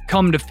almost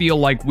come to feel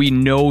like we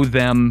know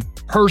them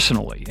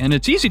personally. And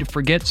it's easy to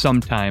forget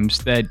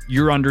sometimes that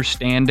your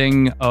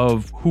understanding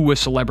of who a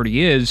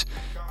celebrity is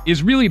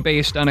really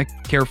based on a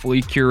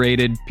carefully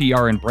curated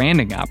PR and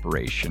branding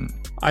operation.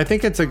 I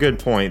think it's a good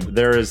point.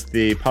 There is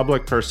the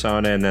public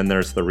persona and then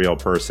there's the real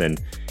person.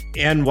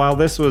 And while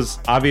this was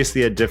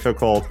obviously a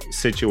difficult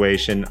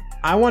situation,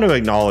 I want to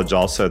acknowledge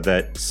also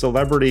that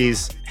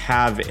celebrities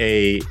have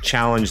a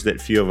challenge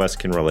that few of us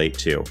can relate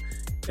to.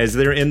 As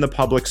they're in the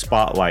public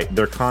spotlight,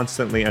 they're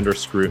constantly under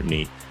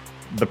scrutiny.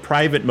 The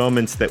private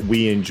moments that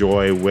we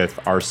enjoy with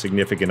our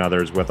significant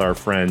others, with our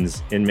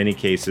friends, in many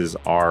cases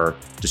are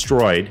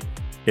destroyed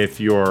if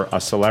you're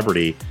a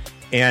celebrity.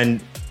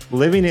 And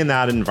living in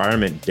that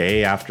environment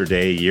day after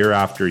day, year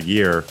after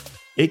year,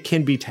 it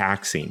can be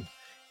taxing.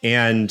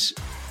 And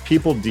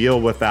people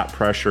deal with that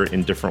pressure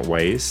in different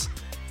ways.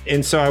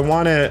 And so I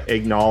want to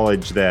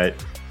acknowledge that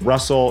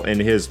Russell in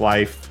his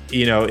life,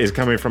 is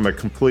coming from a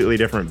completely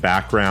different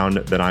background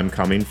than I'm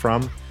coming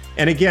from.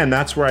 And again,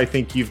 that's where I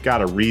think you've got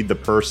to read the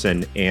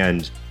person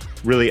and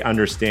really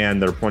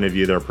understand their point of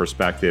view, their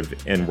perspective,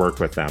 and work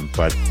with them.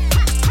 But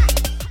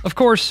of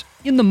course,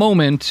 in the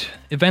moment,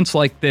 events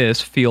like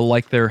this feel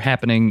like they're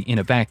happening in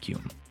a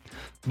vacuum.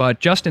 But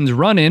Justin's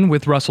run-in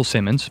with Russell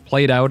Simmons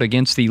played out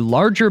against the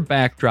larger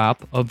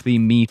backdrop of the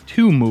Me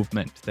Too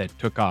movement that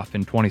took off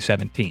in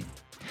 2017.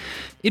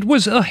 It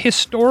was a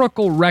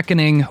historical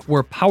reckoning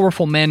where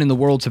powerful men in the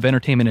worlds of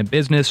entertainment and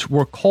business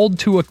were called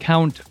to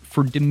account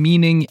for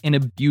demeaning and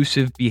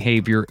abusive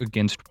behavior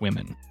against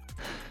women.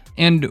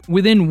 And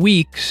within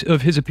weeks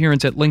of his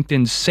appearance at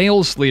LinkedIn's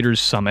Sales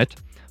Leaders Summit,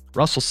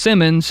 Russell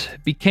Simmons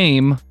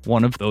became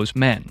one of those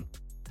men.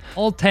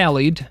 All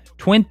tallied,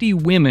 20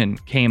 women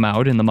came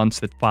out in the months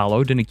that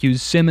followed and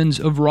accused Simmons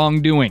of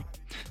wrongdoing,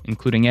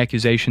 including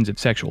accusations of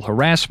sexual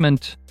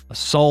harassment,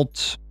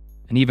 assault,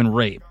 and even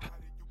rape.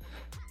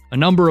 A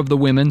number of the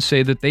women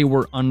say that they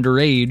were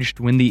underage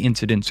when the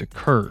incidents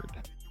occurred.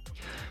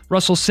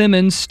 Russell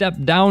Simmons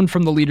stepped down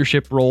from the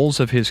leadership roles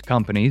of his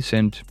companies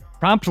and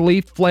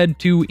promptly fled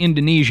to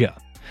Indonesia,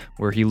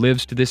 where he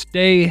lives to this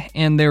day,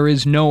 and there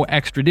is no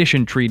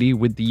extradition treaty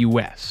with the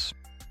U.S.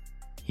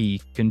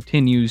 He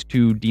continues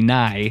to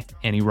deny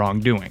any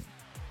wrongdoing.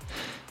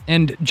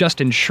 And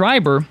Justin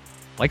Schreiber,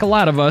 like a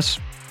lot of us,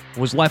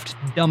 was left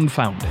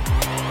dumbfounded.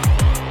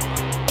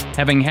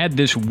 Having had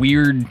this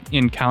weird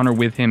encounter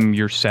with him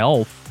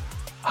yourself,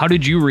 how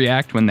did you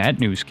react when that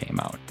news came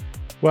out?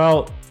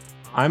 Well,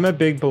 I'm a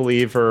big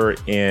believer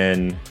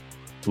in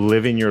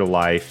living your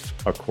life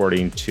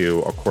according to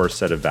a core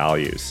set of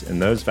values.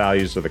 And those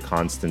values are the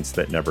constants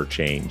that never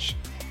change.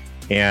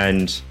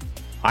 And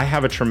I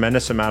have a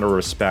tremendous amount of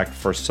respect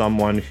for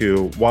someone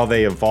who, while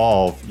they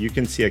evolve, you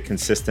can see a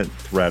consistent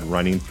thread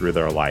running through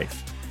their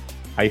life.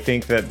 I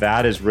think that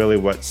that is really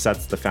what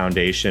sets the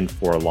foundation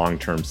for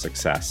long-term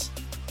success.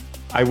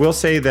 I will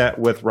say that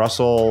with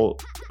Russell,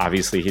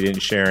 obviously he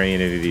didn't share any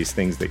of these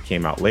things that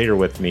came out later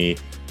with me,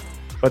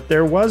 but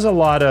there was a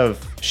lot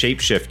of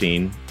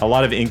shape-shifting, a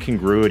lot of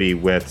incongruity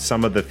with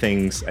some of the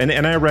things. And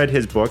I read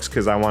his books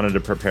because I wanted to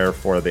prepare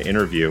for the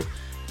interview.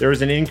 There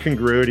was an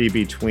incongruity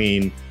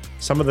between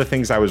some of the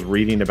things I was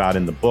reading about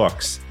in the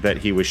books that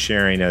he was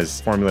sharing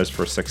as formulas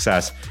for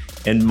success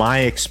and my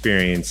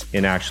experience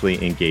in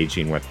actually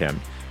engaging with him.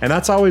 And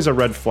that's always a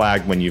red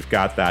flag when you've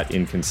got that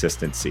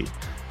inconsistency.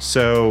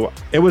 So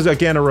it was,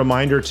 again, a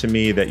reminder to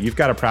me that you've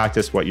got to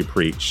practice what you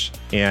preach.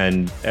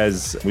 And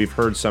as we've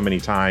heard so many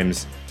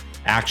times,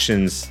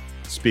 actions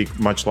speak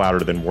much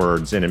louder than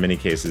words, and in many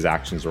cases,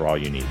 actions are all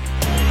you need.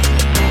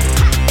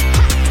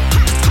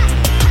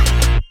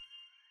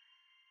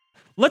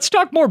 Let's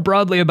talk more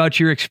broadly about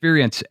your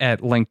experience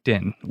at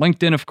LinkedIn.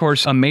 LinkedIn, of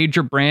course, a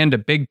major brand, a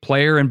big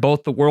player in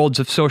both the worlds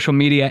of social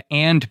media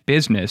and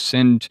business,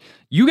 and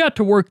you got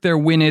to work there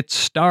when its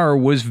star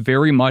was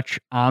very much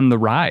on the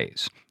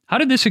rise. How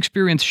did this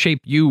experience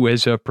shape you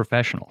as a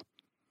professional?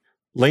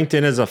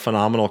 LinkedIn is a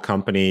phenomenal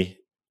company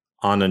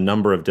on a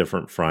number of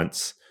different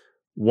fronts.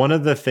 One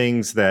of the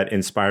things that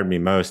inspired me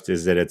most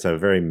is that it's a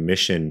very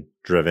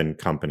mission-driven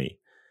company.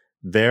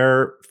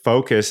 Their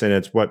focus, and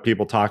it's what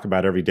people talk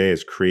about every day,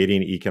 is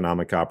creating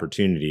economic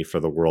opportunity for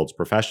the world's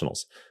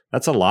professionals.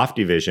 That's a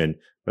lofty vision,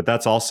 but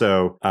that's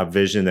also a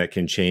vision that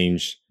can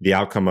change the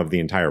outcome of the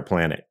entire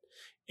planet.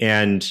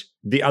 And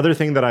the other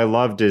thing that I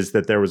loved is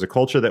that there was a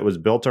culture that was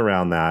built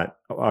around that,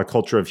 a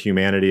culture of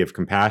humanity, of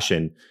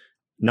compassion.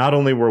 Not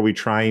only were we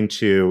trying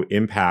to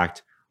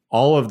impact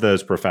all of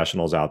those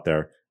professionals out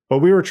there, but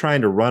we were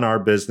trying to run our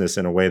business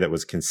in a way that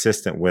was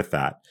consistent with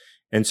that.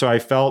 And so I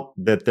felt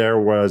that there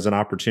was an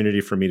opportunity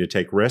for me to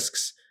take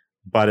risks,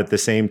 but at the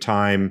same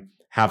time,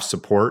 have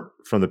support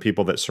from the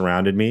people that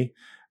surrounded me.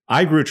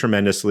 I grew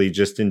tremendously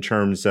just in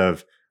terms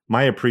of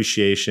my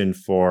appreciation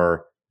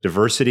for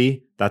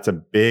diversity. That's a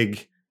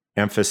big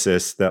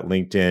emphasis that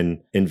LinkedIn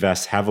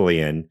invests heavily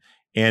in.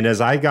 And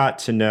as I got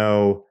to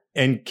know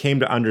and came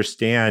to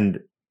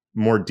understand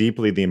more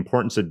deeply the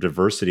importance of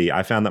diversity,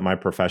 I found that my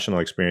professional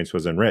experience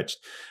was enriched.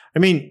 I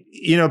mean,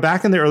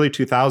 back in the early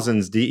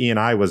 2000s,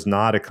 DE&I was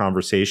not a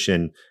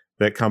conversation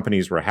that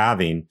companies were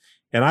having.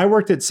 And I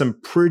worked at some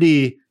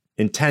pretty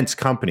intense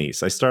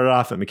companies. I started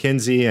off at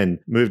McKinsey and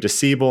moved to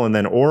Siebel and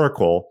then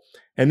Oracle.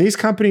 And these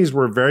companies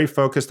were very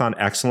focused on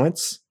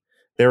excellence.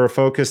 They were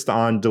focused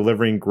on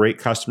delivering great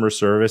customer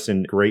service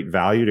and great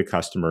value to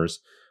customers.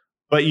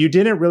 But you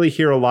didn't really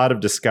hear a lot of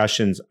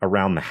discussions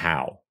around the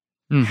how.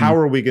 Mm-hmm. How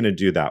are we going to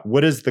do that?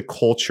 What is the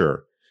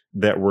culture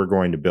that we're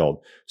going to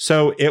build?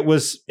 So it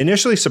was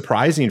initially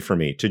surprising for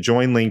me to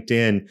join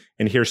LinkedIn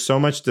and hear so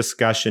much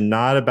discussion,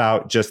 not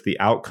about just the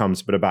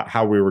outcomes, but about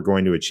how we were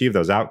going to achieve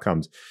those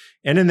outcomes.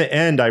 And in the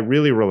end, I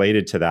really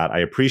related to that. I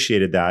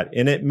appreciated that.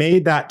 And it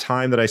made that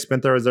time that I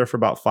spent there, I was there for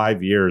about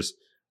 5 years,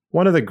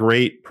 one of the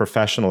great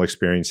professional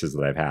experiences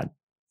that I've had.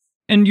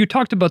 And you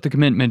talked about the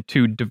commitment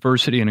to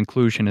diversity and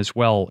inclusion as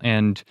well.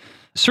 And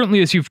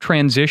certainly as you've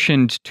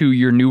transitioned to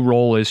your new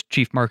role as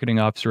Chief Marketing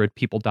Officer at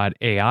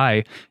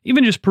People.ai,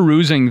 even just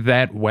perusing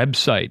that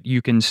website, you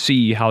can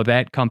see how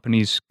that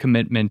company's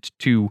commitment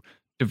to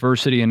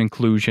diversity and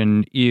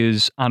inclusion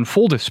is on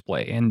full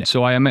display. And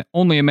so I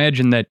only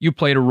imagine that you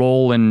played a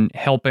role in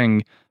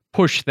helping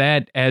push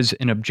that as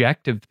an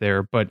objective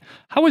there. But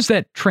how has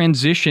that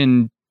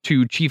transition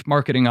to Chief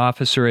Marketing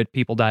Officer at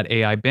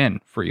People.ai been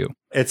for you?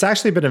 It's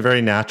actually been a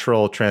very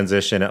natural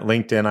transition. At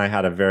LinkedIn, I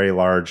had a very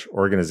large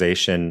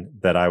organization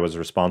that I was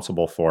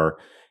responsible for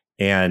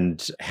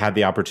and had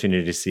the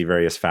opportunity to see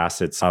various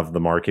facets of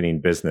the marketing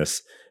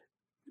business.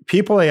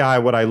 People.ai,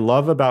 what I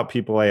love about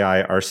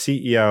People.ai, our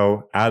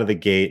CEO out of the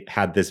gate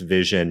had this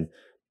vision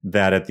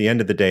that at the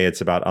end of the day,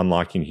 it's about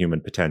unlocking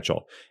human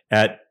potential.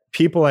 At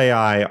People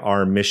AI,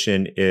 our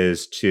mission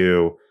is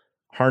to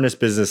harness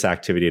business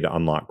activity to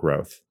unlock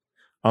growth.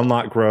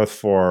 Unlock growth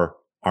for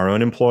our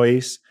own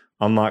employees,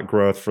 unlock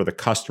growth for the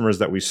customers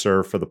that we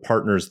serve, for the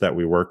partners that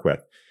we work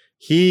with.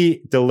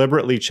 He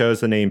deliberately chose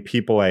the name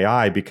People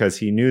AI because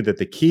he knew that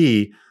the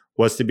key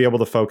was to be able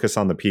to focus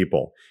on the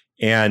people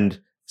and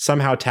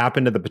somehow tap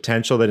into the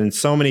potential that in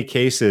so many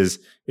cases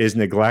is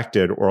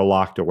neglected or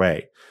locked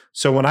away.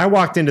 So when I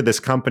walked into this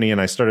company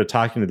and I started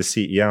talking to the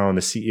CEO, and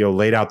the CEO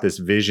laid out this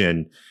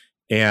vision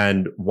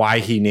and why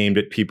he named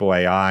it People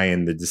AI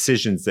and the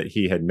decisions that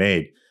he had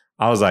made,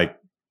 I was like,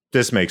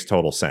 this makes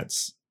total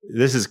sense.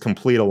 This is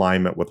complete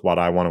alignment with what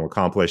I want to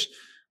accomplish.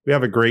 We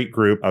have a great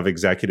group of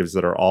executives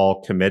that are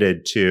all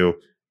committed to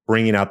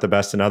bringing out the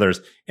best in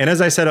others. And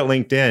as I said at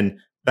LinkedIn,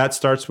 that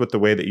starts with the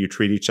way that you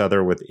treat each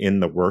other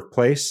within the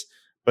workplace,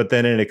 but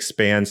then it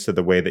expands to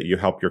the way that you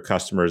help your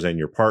customers and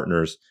your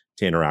partners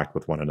to interact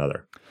with one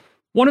another.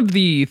 One of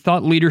the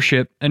thought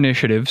leadership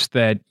initiatives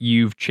that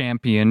you've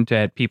championed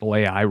at People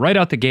AI right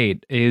out the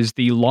gate is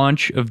the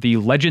launch of the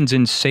Legends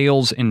in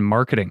Sales and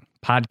Marketing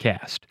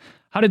podcast.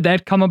 How did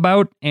that come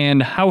about,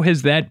 and how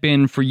has that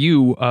been for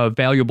you a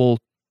valuable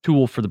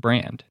tool for the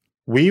brand?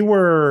 We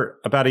were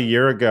about a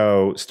year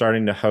ago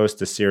starting to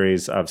host a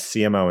series of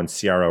CMO and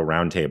CRO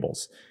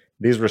roundtables.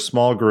 These were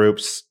small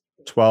groups,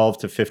 12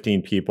 to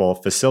 15 people,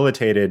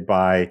 facilitated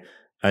by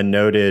a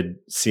noted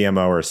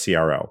CMO or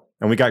CRO.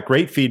 And we got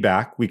great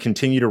feedback. We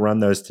continue to run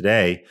those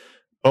today.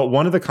 But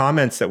one of the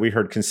comments that we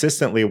heard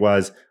consistently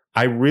was,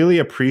 I really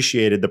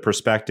appreciated the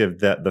perspective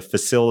that the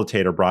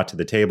facilitator brought to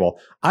the table.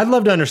 I'd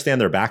love to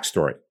understand their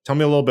backstory. Tell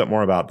me a little bit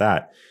more about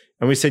that.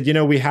 And we said,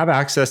 we have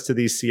access to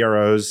these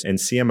CROs and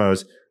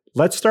CMOs.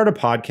 Let's start a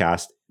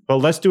podcast, but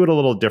let's do it a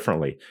little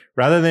differently.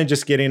 Rather than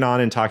just getting on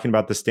and talking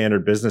about the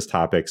standard business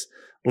topics,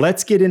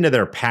 let's get into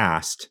their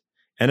past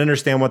and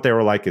understand what they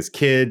were like as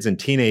kids and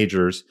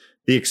teenagers,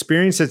 the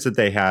experiences that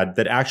they had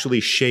that actually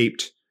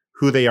shaped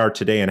who they are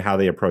today and how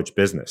they approach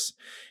business.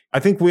 I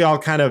think we all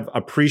kind of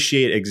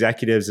appreciate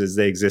executives as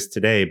they exist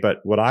today, but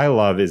what I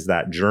love is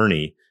that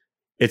journey.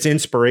 It's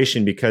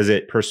inspiration because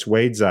it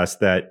persuades us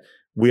that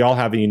we all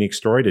have a unique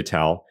story to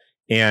tell.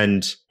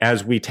 And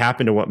as we tap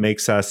into what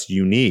makes us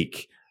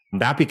unique,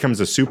 that becomes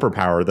a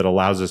superpower that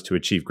allows us to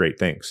achieve great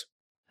things.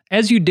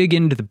 As you dig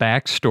into the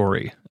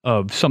backstory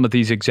of some of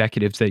these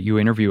executives that you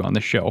interview on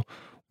the show,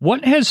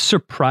 what has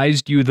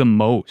surprised you the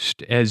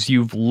most as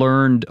you've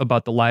learned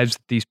about the lives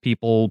that these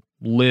people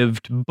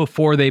lived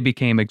before they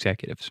became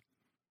executives?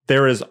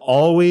 There is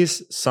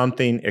always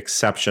something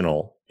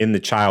exceptional in the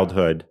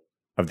childhood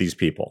of these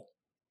people.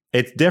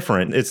 It's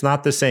different. It's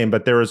not the same,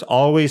 but there is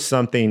always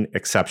something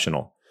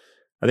exceptional.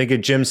 I think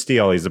of Jim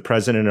Steele. He's the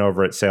president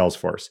over at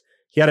Salesforce.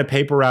 He had a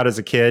paper route as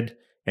a kid,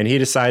 and he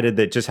decided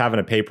that just having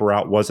a paper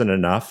route wasn't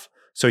enough.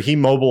 So he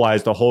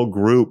mobilized a whole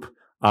group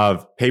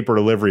of paper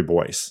delivery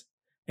boys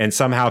and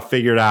somehow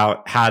figured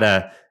out how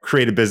to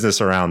create a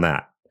business around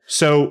that.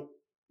 So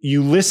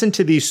you listen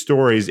to these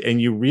stories and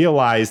you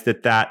realize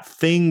that that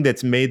thing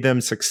that's made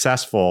them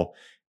successful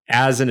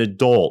as an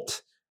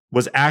adult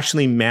was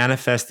actually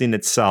manifesting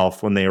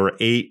itself when they were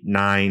 8,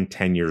 9,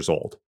 10 years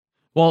old.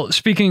 Well,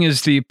 speaking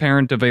as the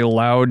parent of a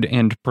loud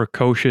and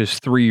precocious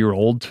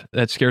 3-year-old,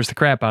 that scares the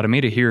crap out of me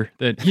to hear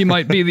that he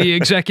might be the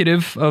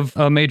executive of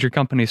a major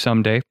company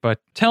someday. But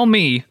tell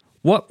me,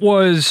 what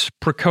was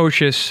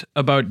precocious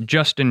about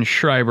Justin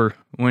Schreiber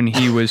when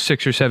he was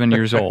 6 or 7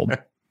 years old?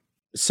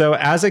 So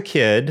as a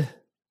kid,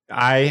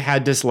 I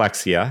had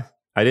dyslexia.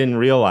 I didn't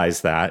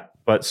realize that,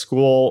 but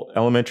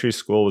elementary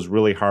school was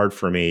really hard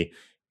for me.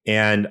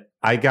 And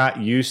I got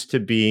used to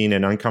being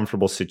in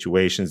uncomfortable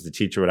situations. The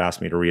teacher would ask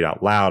me to read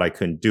out loud. I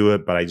couldn't do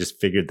it, but I just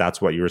figured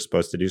that's what you were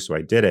supposed to do. So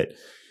I did it.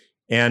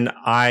 And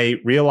I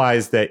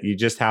realized that you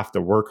just have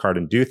to work hard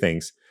and do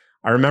things.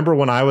 I remember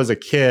when I was a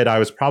kid, I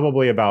was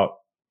probably about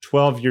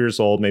 12 years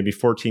old, maybe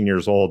 14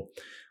 years old.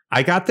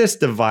 I got this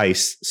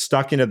device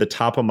stuck into the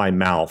top of my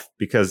mouth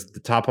because the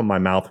top of my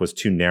mouth was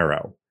too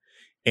narrow.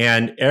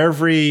 And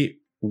every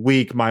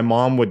week, my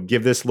mom would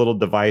give this little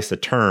device a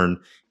turn,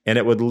 and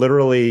it would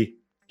literally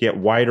get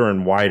wider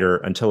and wider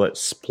until it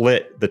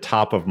split the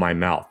top of my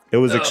mouth. It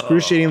was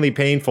excruciatingly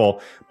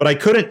painful, but I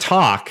couldn't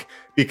talk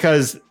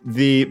because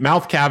the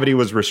mouth cavity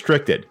was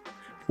restricted.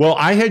 Well,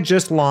 I had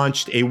just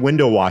launched a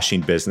window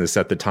washing business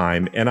at the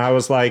time, and I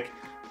was like,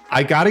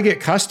 I got to get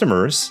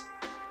customers,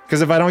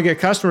 because if I don't get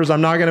customers,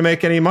 I'm not going to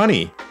make any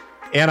money.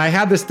 And I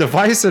had this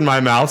device in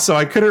my mouth, so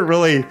I couldn't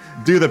really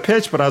do the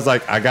pitch, but I was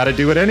like, I got to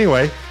do it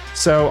anyway.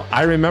 So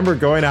I remember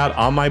going out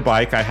on my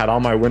bike. I had all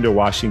my window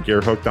washing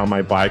gear hooked on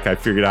my bike. I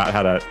figured out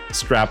how to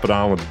strap it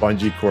on with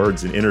bungee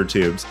cords and inner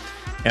tubes.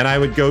 And I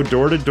would go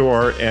door to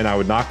door, and I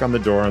would knock on the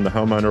door, and the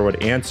homeowner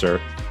would answer.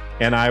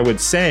 And I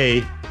would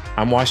say,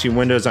 I'm washing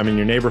windows. I'm in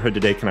your neighborhood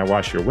today. Can I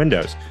wash your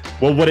windows?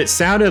 Well, what it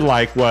sounded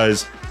like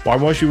was, well,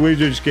 I wash your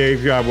windows,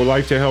 Gabe. I would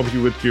like to help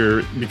you with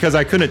because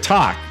I couldn't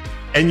talk.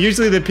 And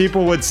usually the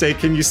people would say,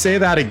 can you say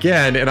that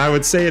again? And I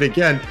would say it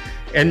again.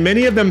 And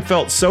many of them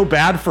felt so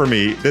bad for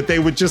me that they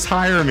would just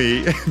hire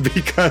me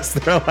because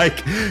they're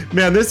like,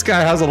 man, this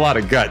guy has a lot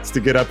of guts to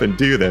get up and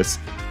do this.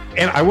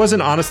 And I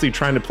wasn't honestly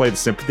trying to play the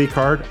sympathy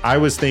card. I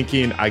was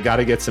thinking, I got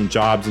to get some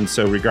jobs. And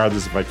so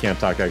regardless if I can't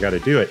talk, I got to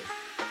do it.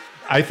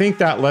 I think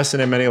that lesson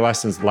and many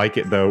lessons like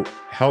it, though,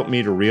 helped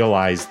me to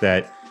realize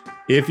that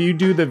if you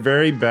do the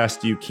very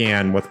best you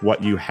can with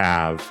what you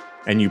have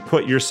and you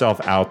put yourself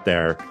out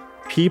there,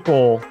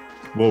 people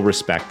will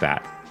respect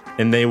that.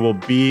 And they will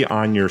be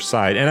on your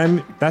side.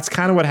 And that's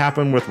kind of what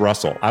happened with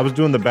Russell. I was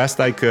doing the best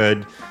I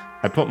could.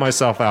 I put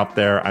myself out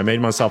there. I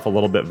made myself a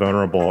little bit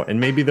vulnerable. And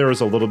maybe there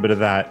was a little bit of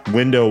that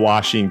window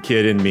washing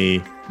kid in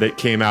me that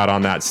came out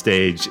on that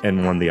stage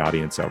and won the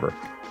audience over.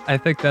 I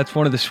think that's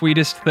one of the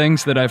sweetest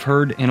things that I've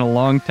heard in a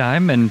long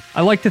time. And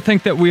I like to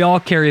think that we all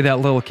carry that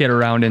little kid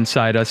around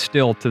inside us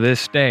still to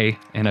this day.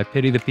 And I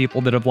pity the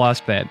people that have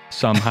lost that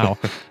somehow.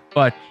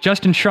 But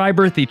Justin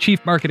Schreiber, the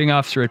Chief Marketing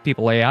Officer at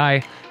People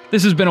AI,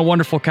 this has been a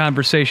wonderful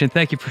conversation.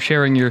 Thank you for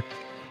sharing your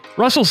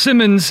Russell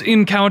Simmons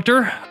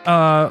encounter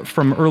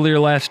from earlier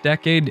last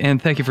decade,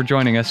 and thank you for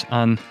joining us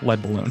on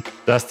Lead Balloon.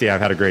 Dusty,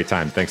 I've had a great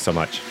time. Thanks so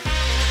much.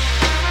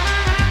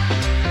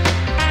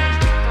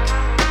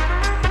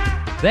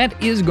 That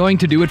is going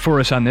to do it for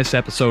us on this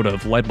episode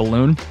of Lead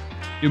Balloon.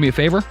 Do me a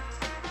favor,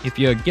 if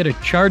you get a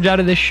charge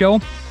out of this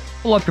show,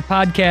 pull up your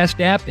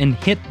podcast app and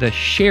hit the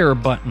share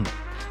button.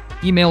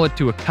 Email it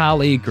to a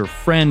colleague or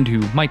friend who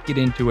might get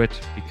into it,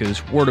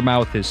 because word of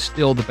mouth is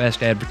still the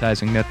best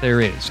advertising that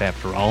there is,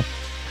 after all.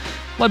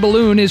 Lead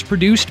Balloon is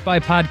produced by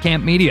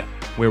PodCamp Media,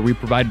 where we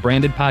provide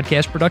branded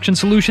podcast production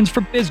solutions for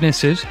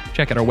businesses.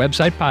 Check out our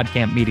website,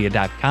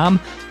 podcampmedia.com.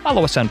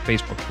 Follow us on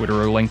Facebook, Twitter,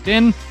 or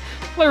LinkedIn.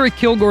 Larry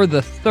Kilgore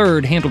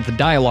III handled the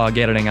dialogue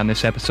editing on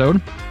this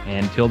episode.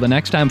 Until the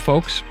next time,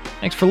 folks,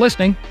 thanks for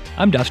listening.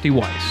 I'm Dusty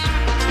Weiss.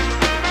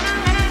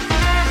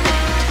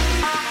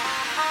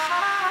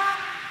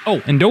 Oh,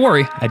 and don't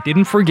worry, I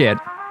didn't forget.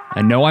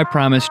 I know I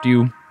promised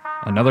you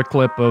another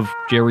clip of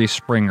Jerry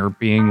Springer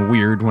being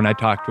weird when I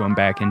talked to him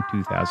back in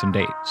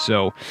 2008.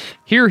 So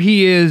here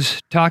he is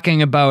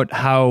talking about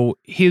how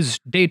his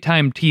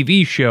daytime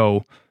TV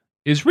show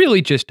is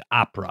really just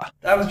opera.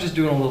 I was just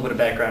doing a little bit of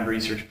background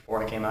research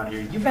before I came out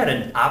here. You've had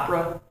an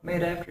opera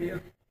made after you?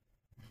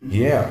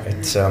 Yeah,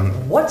 it's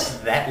What's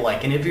that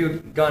like, and have you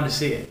gone to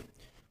see it?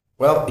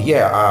 well,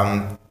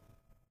 yeah,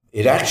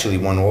 it actually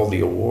won all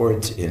the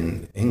awards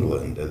in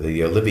England,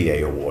 the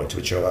Olivier Awards,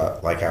 which are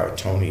like our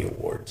Tony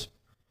Awards.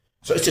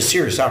 So it's a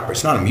serious opera.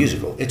 It's not a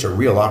musical. It's a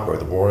real opera,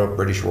 the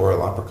British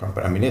Royal Opera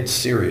Company. I mean, it's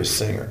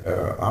serious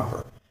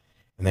opera.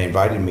 And they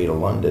invited me to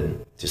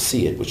London to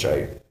see it, which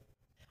I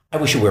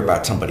wish it were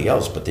about somebody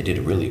else, but they did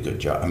a really good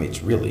job. I mean,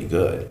 it's really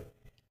good.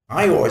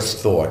 I always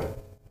thought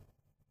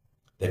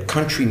that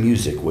country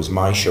music was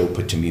my show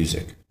put to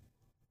music.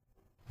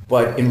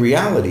 But in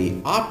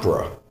reality,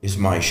 opera is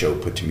my show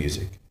put to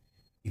music.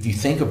 If you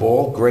think of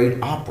all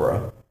great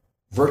opera,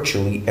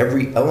 virtually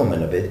every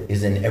element of it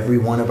is in every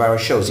one of our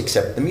shows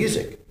except the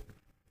music.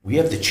 We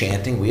have the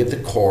chanting, we have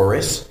the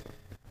chorus,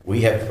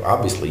 we have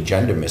obviously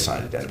gender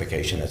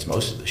misidentification, that's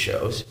most of the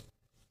shows.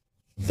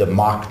 The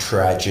mock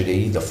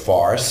tragedy, the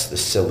farce, the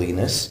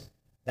silliness,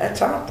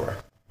 that's opera.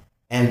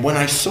 And when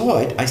I saw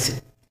it, I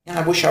said,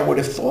 yeah, I wish I would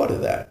have thought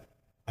of that.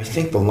 I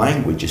think the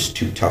language is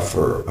too tough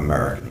for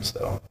Americans,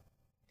 though.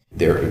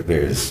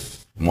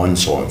 There's one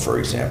song, for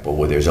example,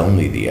 where there's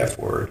only the F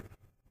word,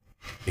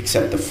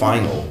 except the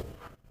final,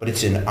 but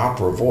it's in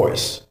opera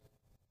voice.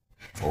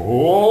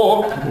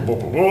 Oh, on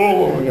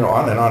and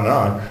on and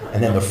on.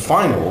 And then the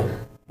final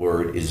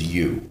word is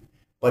you.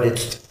 But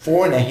it's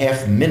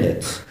 4.5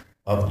 minutes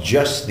of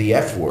just the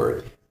F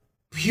word.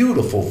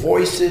 Beautiful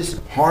voices,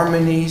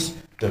 harmonies,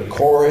 the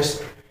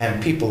chorus,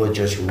 and people are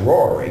just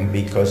roaring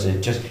because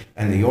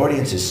and the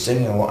audience is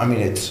singing along. I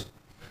mean,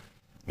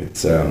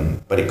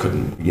 but it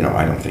couldn't,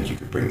 I don't think you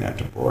could bring that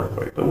to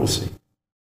Broadway, but we'll see.